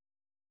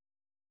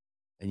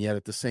 And yet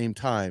at the same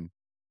time,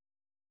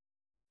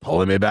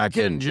 pulling me back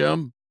in,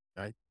 Jim,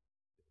 right?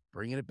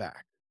 Bringing it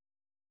back.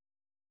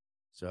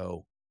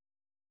 So,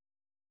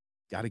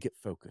 got to get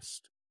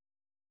focused.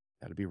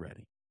 Got to be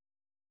ready.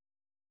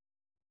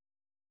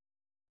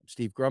 I'm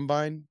Steve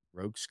Grumbine,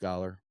 Rogue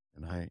Scholar,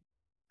 and I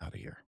out of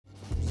here.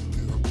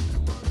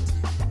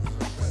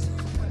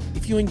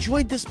 If you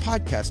enjoyed this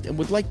podcast and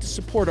would like to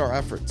support our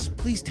efforts,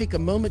 please take a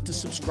moment to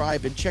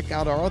subscribe and check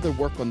out our other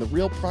work on the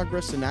Real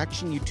Progress in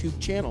Action YouTube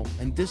channel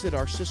and visit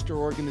our sister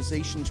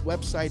organization's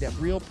website at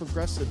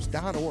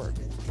realprogressives.org.